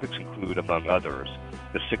 Topics include, among others,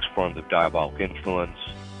 the 6 forms of diabolic influence,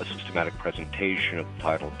 a systematic presentation of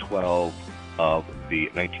Title 12 of the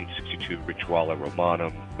 1962 Rituale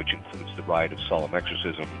Romanum, which includes the rite of solemn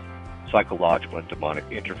exorcism, psychological and demonic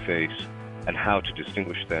interface, and how to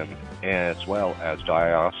distinguish them, as well as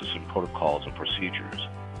diocesan protocols and procedures.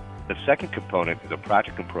 The second component is a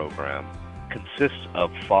practicum program, consists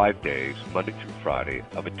of 5 days, Monday through Friday,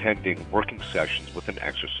 of attending working sessions with an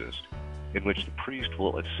exorcist, in which the priest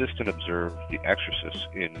will assist and observe the exorcist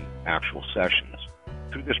in actual sessions.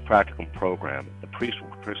 Through this practicum program, the priest will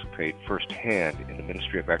participate firsthand in the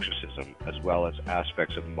ministry of exorcism, as well as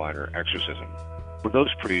aspects of minor exorcism. For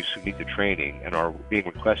those priests who need the training and are being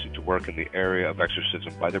requested to work in the area of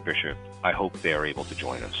exorcism by their bishop, I hope they are able to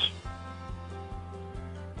join us.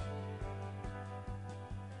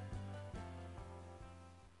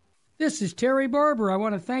 This is Terry Barber. I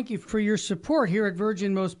want to thank you for your support here at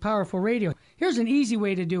Virgin Most Powerful Radio. Here's an easy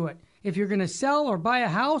way to do it. If you're going to sell or buy a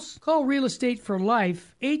house, call Real Estate for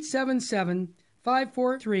Life,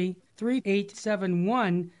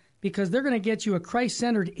 877-543-3871, because they're going to get you a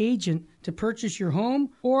Christ-centered agent to purchase your home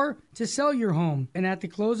or to sell your home. And at the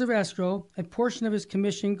close of escrow, a portion of his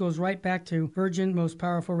commission goes right back to Virgin Most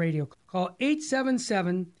Powerful Radio. Call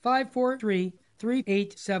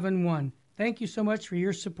 877-543-3871. Thank you so much for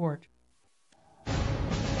your support.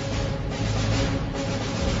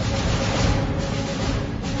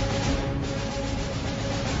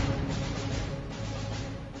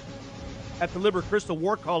 At the Liber Crystal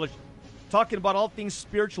War College, talking about all things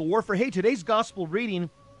spiritual warfare. Hey, today's gospel reading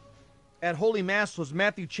at Holy Mass was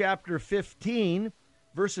Matthew chapter 15,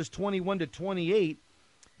 verses 21 to 28.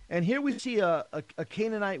 And here we see a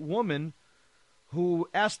Canaanite woman who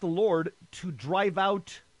asked the Lord to drive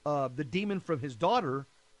out the demon from his daughter.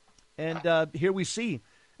 And here we see,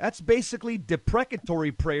 that's basically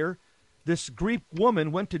deprecatory prayer. This Greek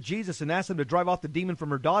woman went to Jesus and asked him to drive out the demon from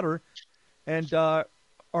her daughter. And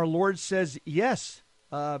our Lord says, yes,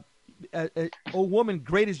 O woman,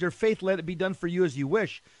 great is your faith, let it be done for you as you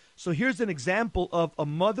wish. So here's an example of a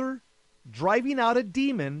mother driving out a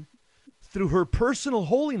demon through her personal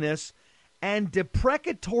holiness and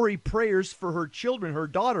deprecatory prayers for her children, her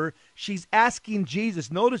daughter. She's asking Jesus.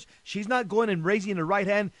 Notice she's not going and raising her right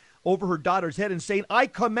hand over her daughter's head and saying, I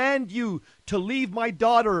command you to leave my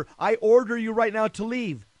daughter. I order you right now to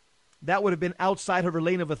leave. That would have been outside of her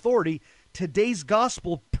lane of authority. Today's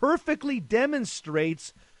gospel perfectly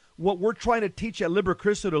demonstrates what we're trying to teach at Liber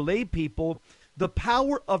Christo to lay people, the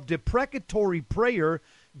power of deprecatory prayer,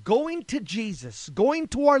 going to Jesus, going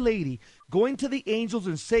to Our Lady, going to the angels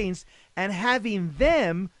and saints, and having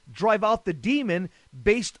them drive out the demon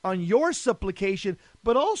based on your supplication,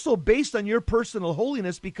 but also based on your personal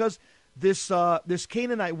holiness, because this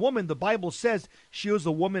Canaanite woman, the Bible says she was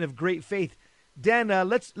a woman of great faith. Dan,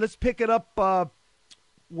 let's pick it up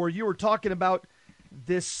where you were talking about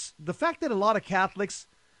this, the fact that a lot of Catholics,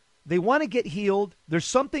 they want to get healed. There's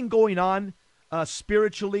something going on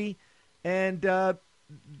spiritually, and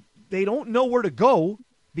they don't know where to go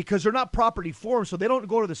because they're not properly formed, so they don't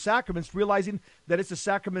go to the sacraments realizing that it's the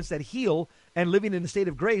sacraments that heal and living in a state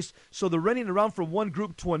of grace, so they're running around from one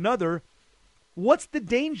group to another. What's the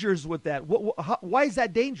dangers with that? Why is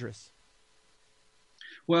that dangerous?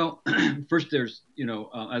 Well, first there's,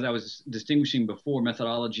 as I was distinguishing before,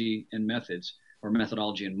 methodology and methods, or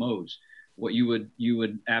methodology and modes, what you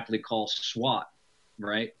would aptly call SWAT,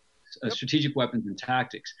 right? Yep. Strategic weapons and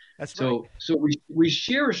tactics. That's right. So we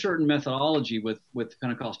share a certain methodology with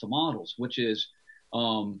Pentecostal models, which is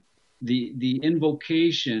the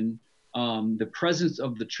invocation, the presence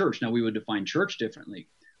of the church. Now we would define church differently.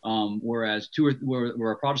 Whereas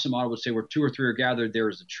where a Protestant model would say where 2 or 3 are gathered, there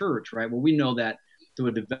is a church, right? Well, we know that through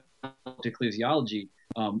a developed ecclesiology,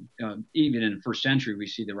 even in the first century, we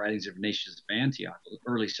see the writings of Ignatius of Antioch,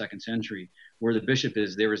 early 2nd century, where the bishop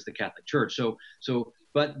is, there is the Catholic Church.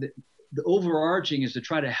 But the overarching is to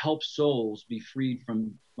try to help souls be freed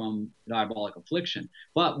from diabolic affliction.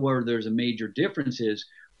 But where there's a major difference is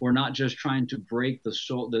we're not just trying to break the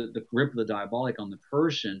soul, the grip of the diabolic on the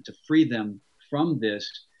person to free them from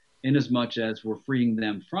this, in as much as we're freeing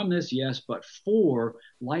them from this, yes, but for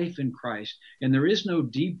life in Christ. And there is no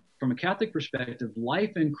from a Catholic perspective,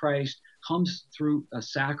 life in Christ comes through a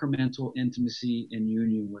sacramental intimacy and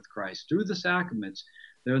union with Christ. Through the sacraments,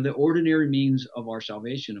 they're the ordinary means of our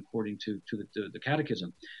salvation, according to the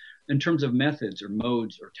Catechism. in terms of methods or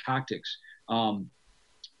modes or tactics,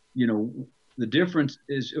 you know, the difference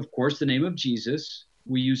is, of course, the name of Jesus.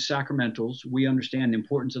 We use sacramentals. We understand the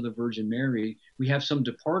importance of the Virgin Mary. We have some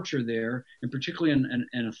departure there, and particularly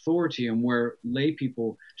an authority and where lay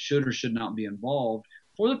people should or should not be involved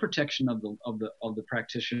for the protection of the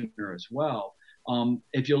practitioner as well.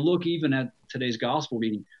 If you look even at today's gospel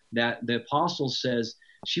reading, that the apostle says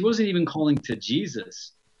she wasn't even calling to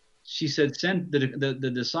Jesus. She said, "Send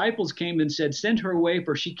the disciples came and said, send her away,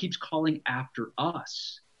 for she keeps calling after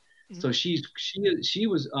us." Mm-hmm. So she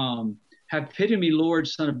was have pity me, Lord,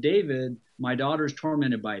 Son of David. My daughter is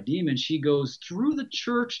tormented by a demon. She goes through the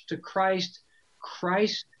church to Christ,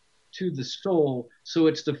 Christ to the soul. So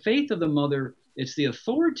it's the faith of the mother, it's the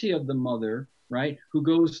authority of the mother, right, who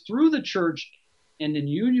goes through the church, and in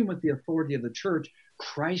union with the authority of the church,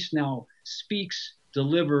 Christ now speaks,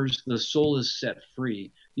 delivers, the soul is set free.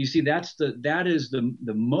 You see, that is the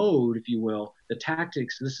mode, if you will, the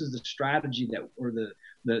tactics. This is the strategy that, or the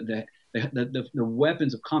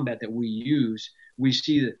weapons of combat that we use. We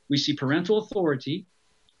see parental authority.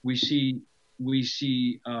 We see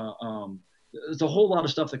there's a whole lot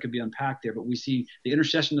of stuff that could be unpacked there, but we see the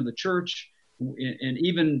intercession of the church, and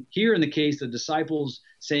even here in the case, the disciples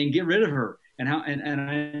saying, "Get rid of her." And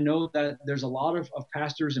I know that there's a lot of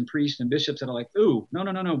pastors and priests and bishops that are like, "Ooh, no,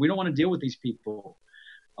 we don't want to deal with these people."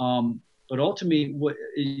 But ultimately, what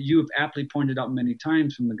you have aptly pointed out many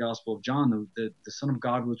times from the Gospel of John, the Son of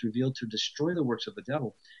God was revealed to destroy the works of the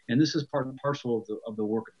devil, and this is part and parcel of the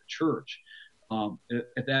work of the church.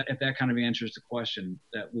 If that kind of answers the question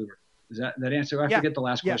that we were, does that answer? I forget the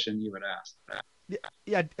last question you had asked.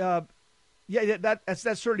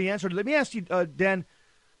 That's certainly answered. Let me ask you, Dan,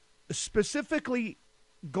 specifically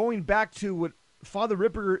going back to what Father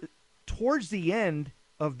Ripperger towards the end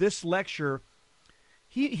of this lecture.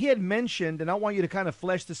 He had mentioned, and I want you to kind of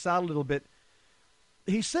flesh this out a little bit.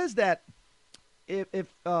 He says that if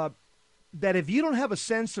you don't have a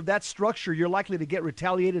sense of that structure, you're likely to get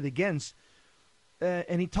retaliated against.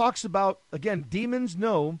 And he talks about, again, demons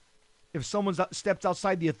know if someone steps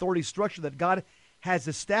outside the authority structure that God has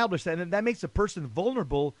established, and that makes a person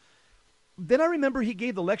vulnerable. Then I remember he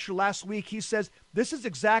gave the lecture last week. He says this is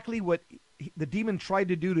exactly what the demon tried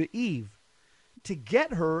to do to Eve, to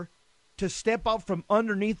get her to step out from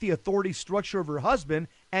underneath the authority structure of her husband,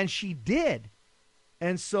 and she did.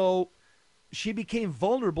 And so she became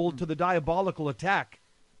vulnerable to the diabolical attack.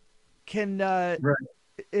 Can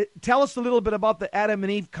tell us a little bit about the Adam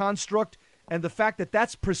and Eve construct and the fact that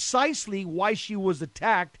that's precisely why she was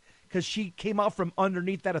attacked, because she came out from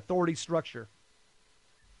underneath that authority structure.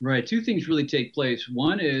 Right. Two things really take place.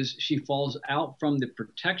 One is she falls out from the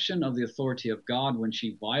protection of the authority of God when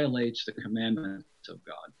she violates the commandments of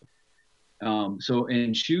God. So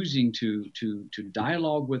in choosing to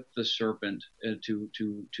dialogue with the serpent,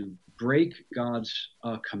 to break God's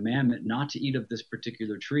commandment not to eat of this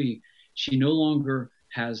particular tree, she no longer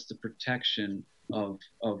has the protection of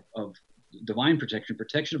divine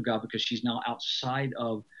protection of God, because she's now outside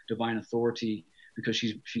of divine authority, because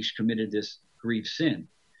she's committed this grave sin.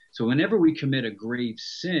 So whenever we commit a grave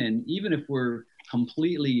sin, even if we're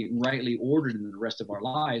completely rightly ordered in the rest of our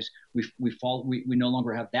lives, we no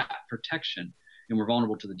longer have that protection, and we're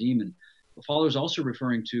vulnerable to the demon. The Father is also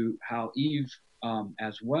referring to how Eve,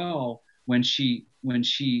 as well, when she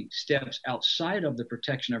steps outside of the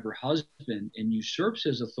protection of her husband and usurps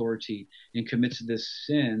his authority and commits this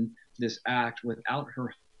sin, this act without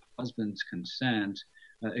her husband's consent.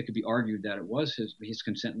 It could be argued that it was his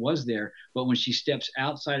consent was there, but when she steps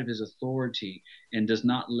outside of his authority and does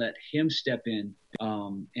not let him step in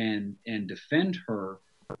and defend her,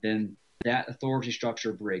 then that authority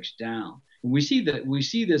structure breaks down. And we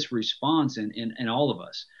see this response in all of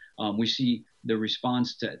us. We see the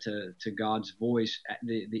response to God's voice.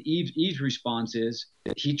 Eve's response is,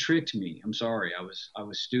 "He tricked me. I'm sorry. I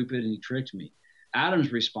was stupid, and he tricked me."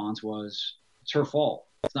 Adam's response was, "It's her fault.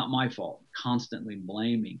 It's not my fault." Constantly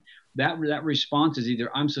blaming. That response is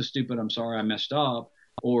either, "I'm so stupid, I'm sorry, I messed up,"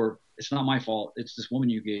 or "It's not my fault. It's this woman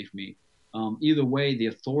you gave me." Either way, the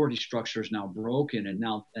authority structure is now broken, and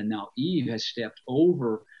now Eve has stepped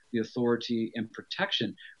over the authority and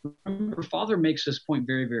protection. Remember, Father makes this point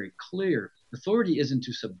very, very clear. Authority isn't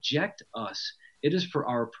to subject us; it is for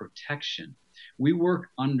our protection. We work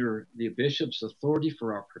under the bishop's authority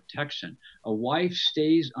for our protection. A wife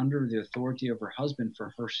stays under the authority of her husband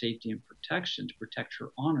for her safety and protection, to protect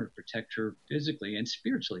her honor, to protect her physically and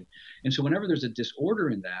spiritually. And so whenever there's a disorder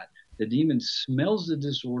in that, the demon smells the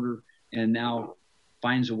disorder and now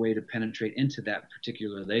finds a way to penetrate into that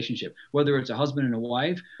particular relationship, whether it's a husband and a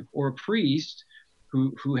wife or a priest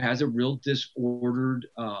who has a real disordered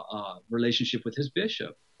relationship with his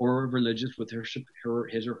bishop, or religious with his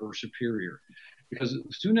or her superior. Because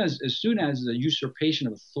as soon as the usurpation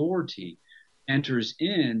of authority enters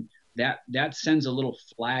in, that sends a little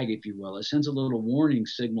flag, if you will. It sends a little warning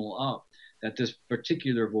signal up that this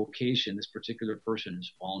particular vocation, this particular person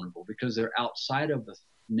is vulnerable, because they're outside of the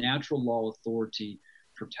natural law authority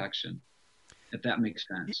protection, if that makes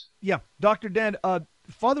sense. Yeah. Dr. Dan,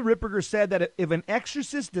 Father Ripperger said that if an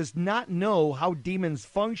exorcist does not know how demons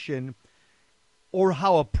function or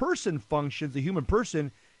how a person functions, a human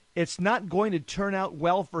person, it's not going to turn out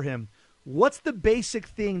well for him. What's the basic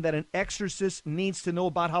thing that an exorcist needs to know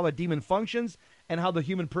about how a demon functions and how the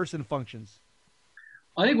human person functions?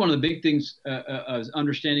 I think one of the big things is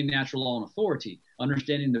understanding natural law and authority,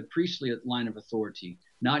 understanding the priestly line of authority,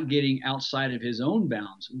 not getting outside of his own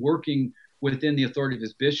bounds, working within the authority of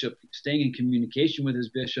his bishop, staying in communication with his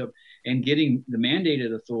bishop, and getting the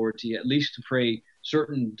mandated authority at least to pray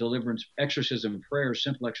certain deliverance, exorcism prayers,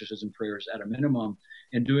 simple exorcism prayers at a minimum,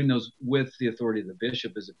 and doing those with the authority of the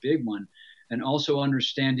bishop is a big one. And also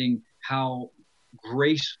understanding how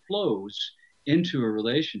grace flows into a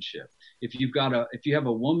relationship. If you have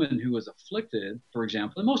a woman who is afflicted, for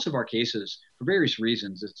example, in most of our cases, for various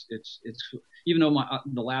reasons, it's even though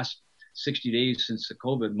the last 60 days since the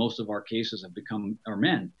COVID, most of our cases are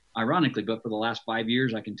men, ironically, but for the last 5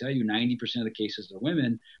 years, I can tell you 90% of the cases are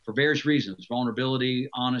women for various reasons, vulnerability,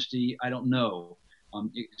 honesty, I don't know.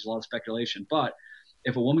 There's a lot of speculation. But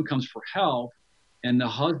if a woman comes for help and the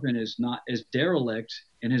husband is derelict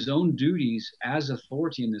in his own duties as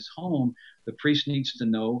authority in this home, the priest needs to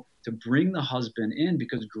know to bring the husband in,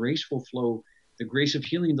 because grace will flow. The grace of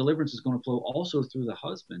healing and deliverance is going to flow also through the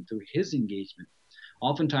husband, through his engagement.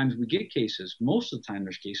 Oftentimes we get cases, most of the time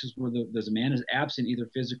there's cases where the man is absent either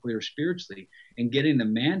physically or spiritually, and getting the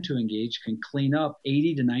man to engage can clean up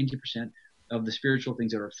 80 to 90% of the spiritual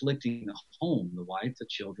things that are afflicting the home, the wife, the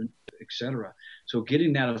children, etc. So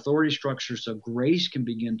getting that authority structure so grace can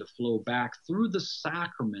begin to flow back through the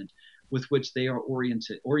sacrament with which they are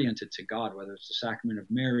oriented to God, whether it's the sacrament of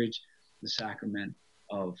marriage, the sacrament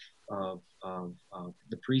of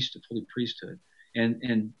the priesthood, holy priesthood,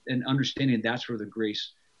 and understanding that's where the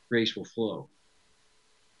grace will flow.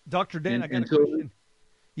 Dr. Dan, I got a question.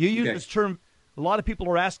 You use this term. A lot of people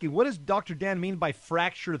are asking, what does Dr. Dan mean by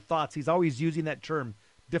fractured thoughts? He's always using that term.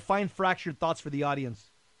 Define fractured thoughts for the audience.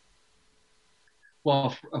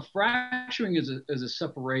 Well, a fracturing is a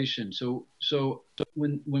separation. So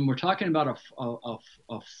when we're talking about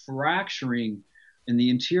a fracturing in the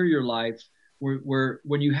interior life, where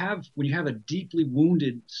when you have a deeply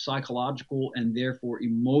wounded psychological and therefore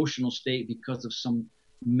emotional state because of some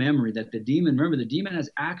memory that the demon has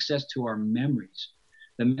access to our memories.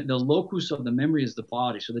 The locus of the memory is the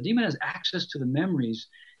body. So the demon has access to the memories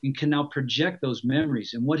and can now project those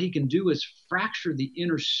memories. And what he can do is fracture the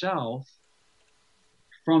inner self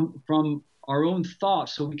from our own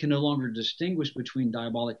thoughts, so we can no longer distinguish between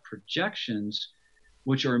diabolic projections,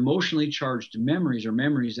 which are emotionally charged memories, or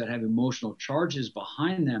memories that have emotional charges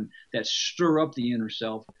behind them that stir up the inner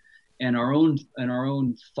self, and our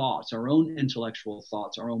own thoughts, our own intellectual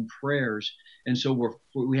thoughts, our own prayers. And so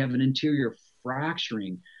we have an interior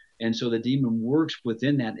fracturing, and so the demon works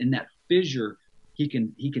within that. In that fissure, he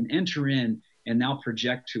can enter in and now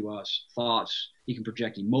project to us thoughts. He can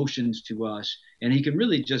project emotions to us, and he can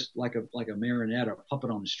really just like a marionette or a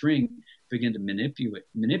puppet on a string begin to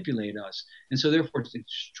manipulate us. And so therefore it's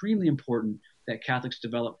extremely important that Catholics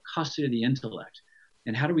develop custody of the intellect.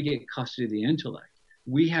 And how do we get custody of the intellect?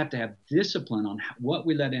 We have to have discipline on what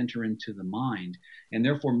we let enter into the mind, and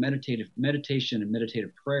therefore meditation and meditative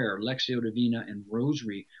prayer, Lectio Divina and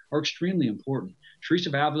Rosary are extremely important. Teresa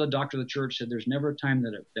of Avila, Doctor of the Church, said there's never a time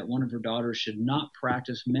that one of her daughters should not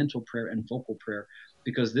practice mental prayer and vocal prayer,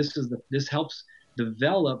 because this helps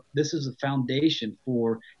develop. This is a foundation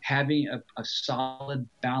for having a solid,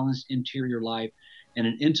 balanced interior life and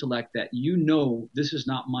an intellect that this is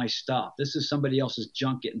not my stuff. This is somebody else's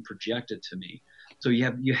junk getting projected to me. So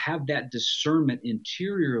you have that discernment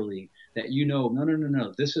interiorly that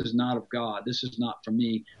no, this is not of God. This is not from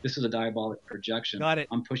me. This is a diabolic projection. Got it.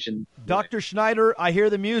 I'm pushing. Dr. Schneider, I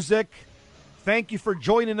hear the music. Thank you for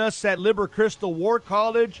joining us at Liber Christo War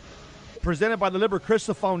College, presented by the Liber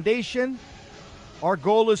Christo Foundation. Our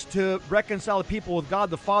goal is to reconcile the people with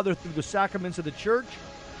God the Father through the sacraments of the Church.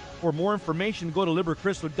 For more information, go to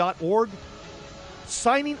liberchristo.org.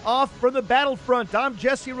 Signing off from the battlefront, I'm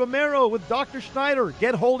Jesse Romero with Dr. Schneider.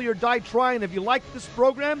 Get holy or die trying. If you like this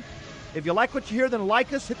program, if you like what you hear, then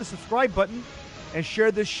like us, hit the subscribe button, and share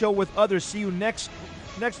this show with others. See you next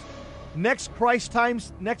Christ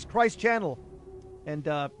Times, next Christ channel. And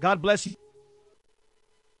God bless you.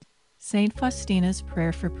 Saint Faustina's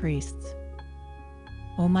Prayer for Priests.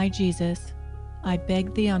 O my Jesus, I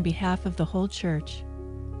beg thee on behalf of the whole Church,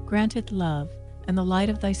 grant it love and the light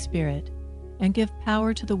of thy Spirit, and give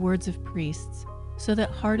power to the words of priests, so that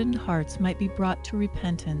hardened hearts might be brought to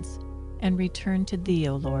repentance and return to thee,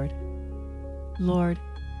 O Lord. Lord,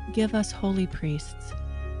 give us holy priests.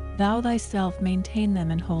 Thou thyself maintain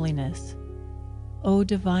them in holiness. O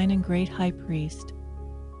divine and great High Priest,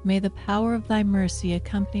 may the power of thy mercy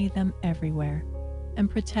accompany them everywhere, and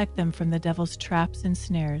protect them from the devil's traps and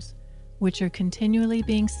snares, which are continually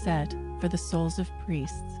being set for the souls of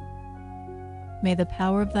priests. May the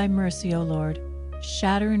power of thy mercy, O Lord,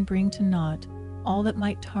 shatter and bring to naught all that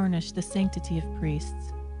might tarnish the sanctity of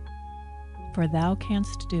priests. For thou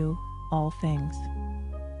canst do all things.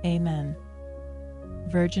 Amen.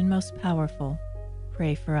 Virgin most powerful,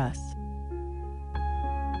 pray for us.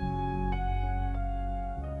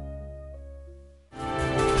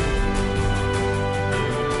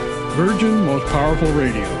 Virgin Most Powerful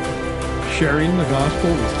Radio, sharing the gospel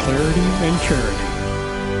with clarity and charity.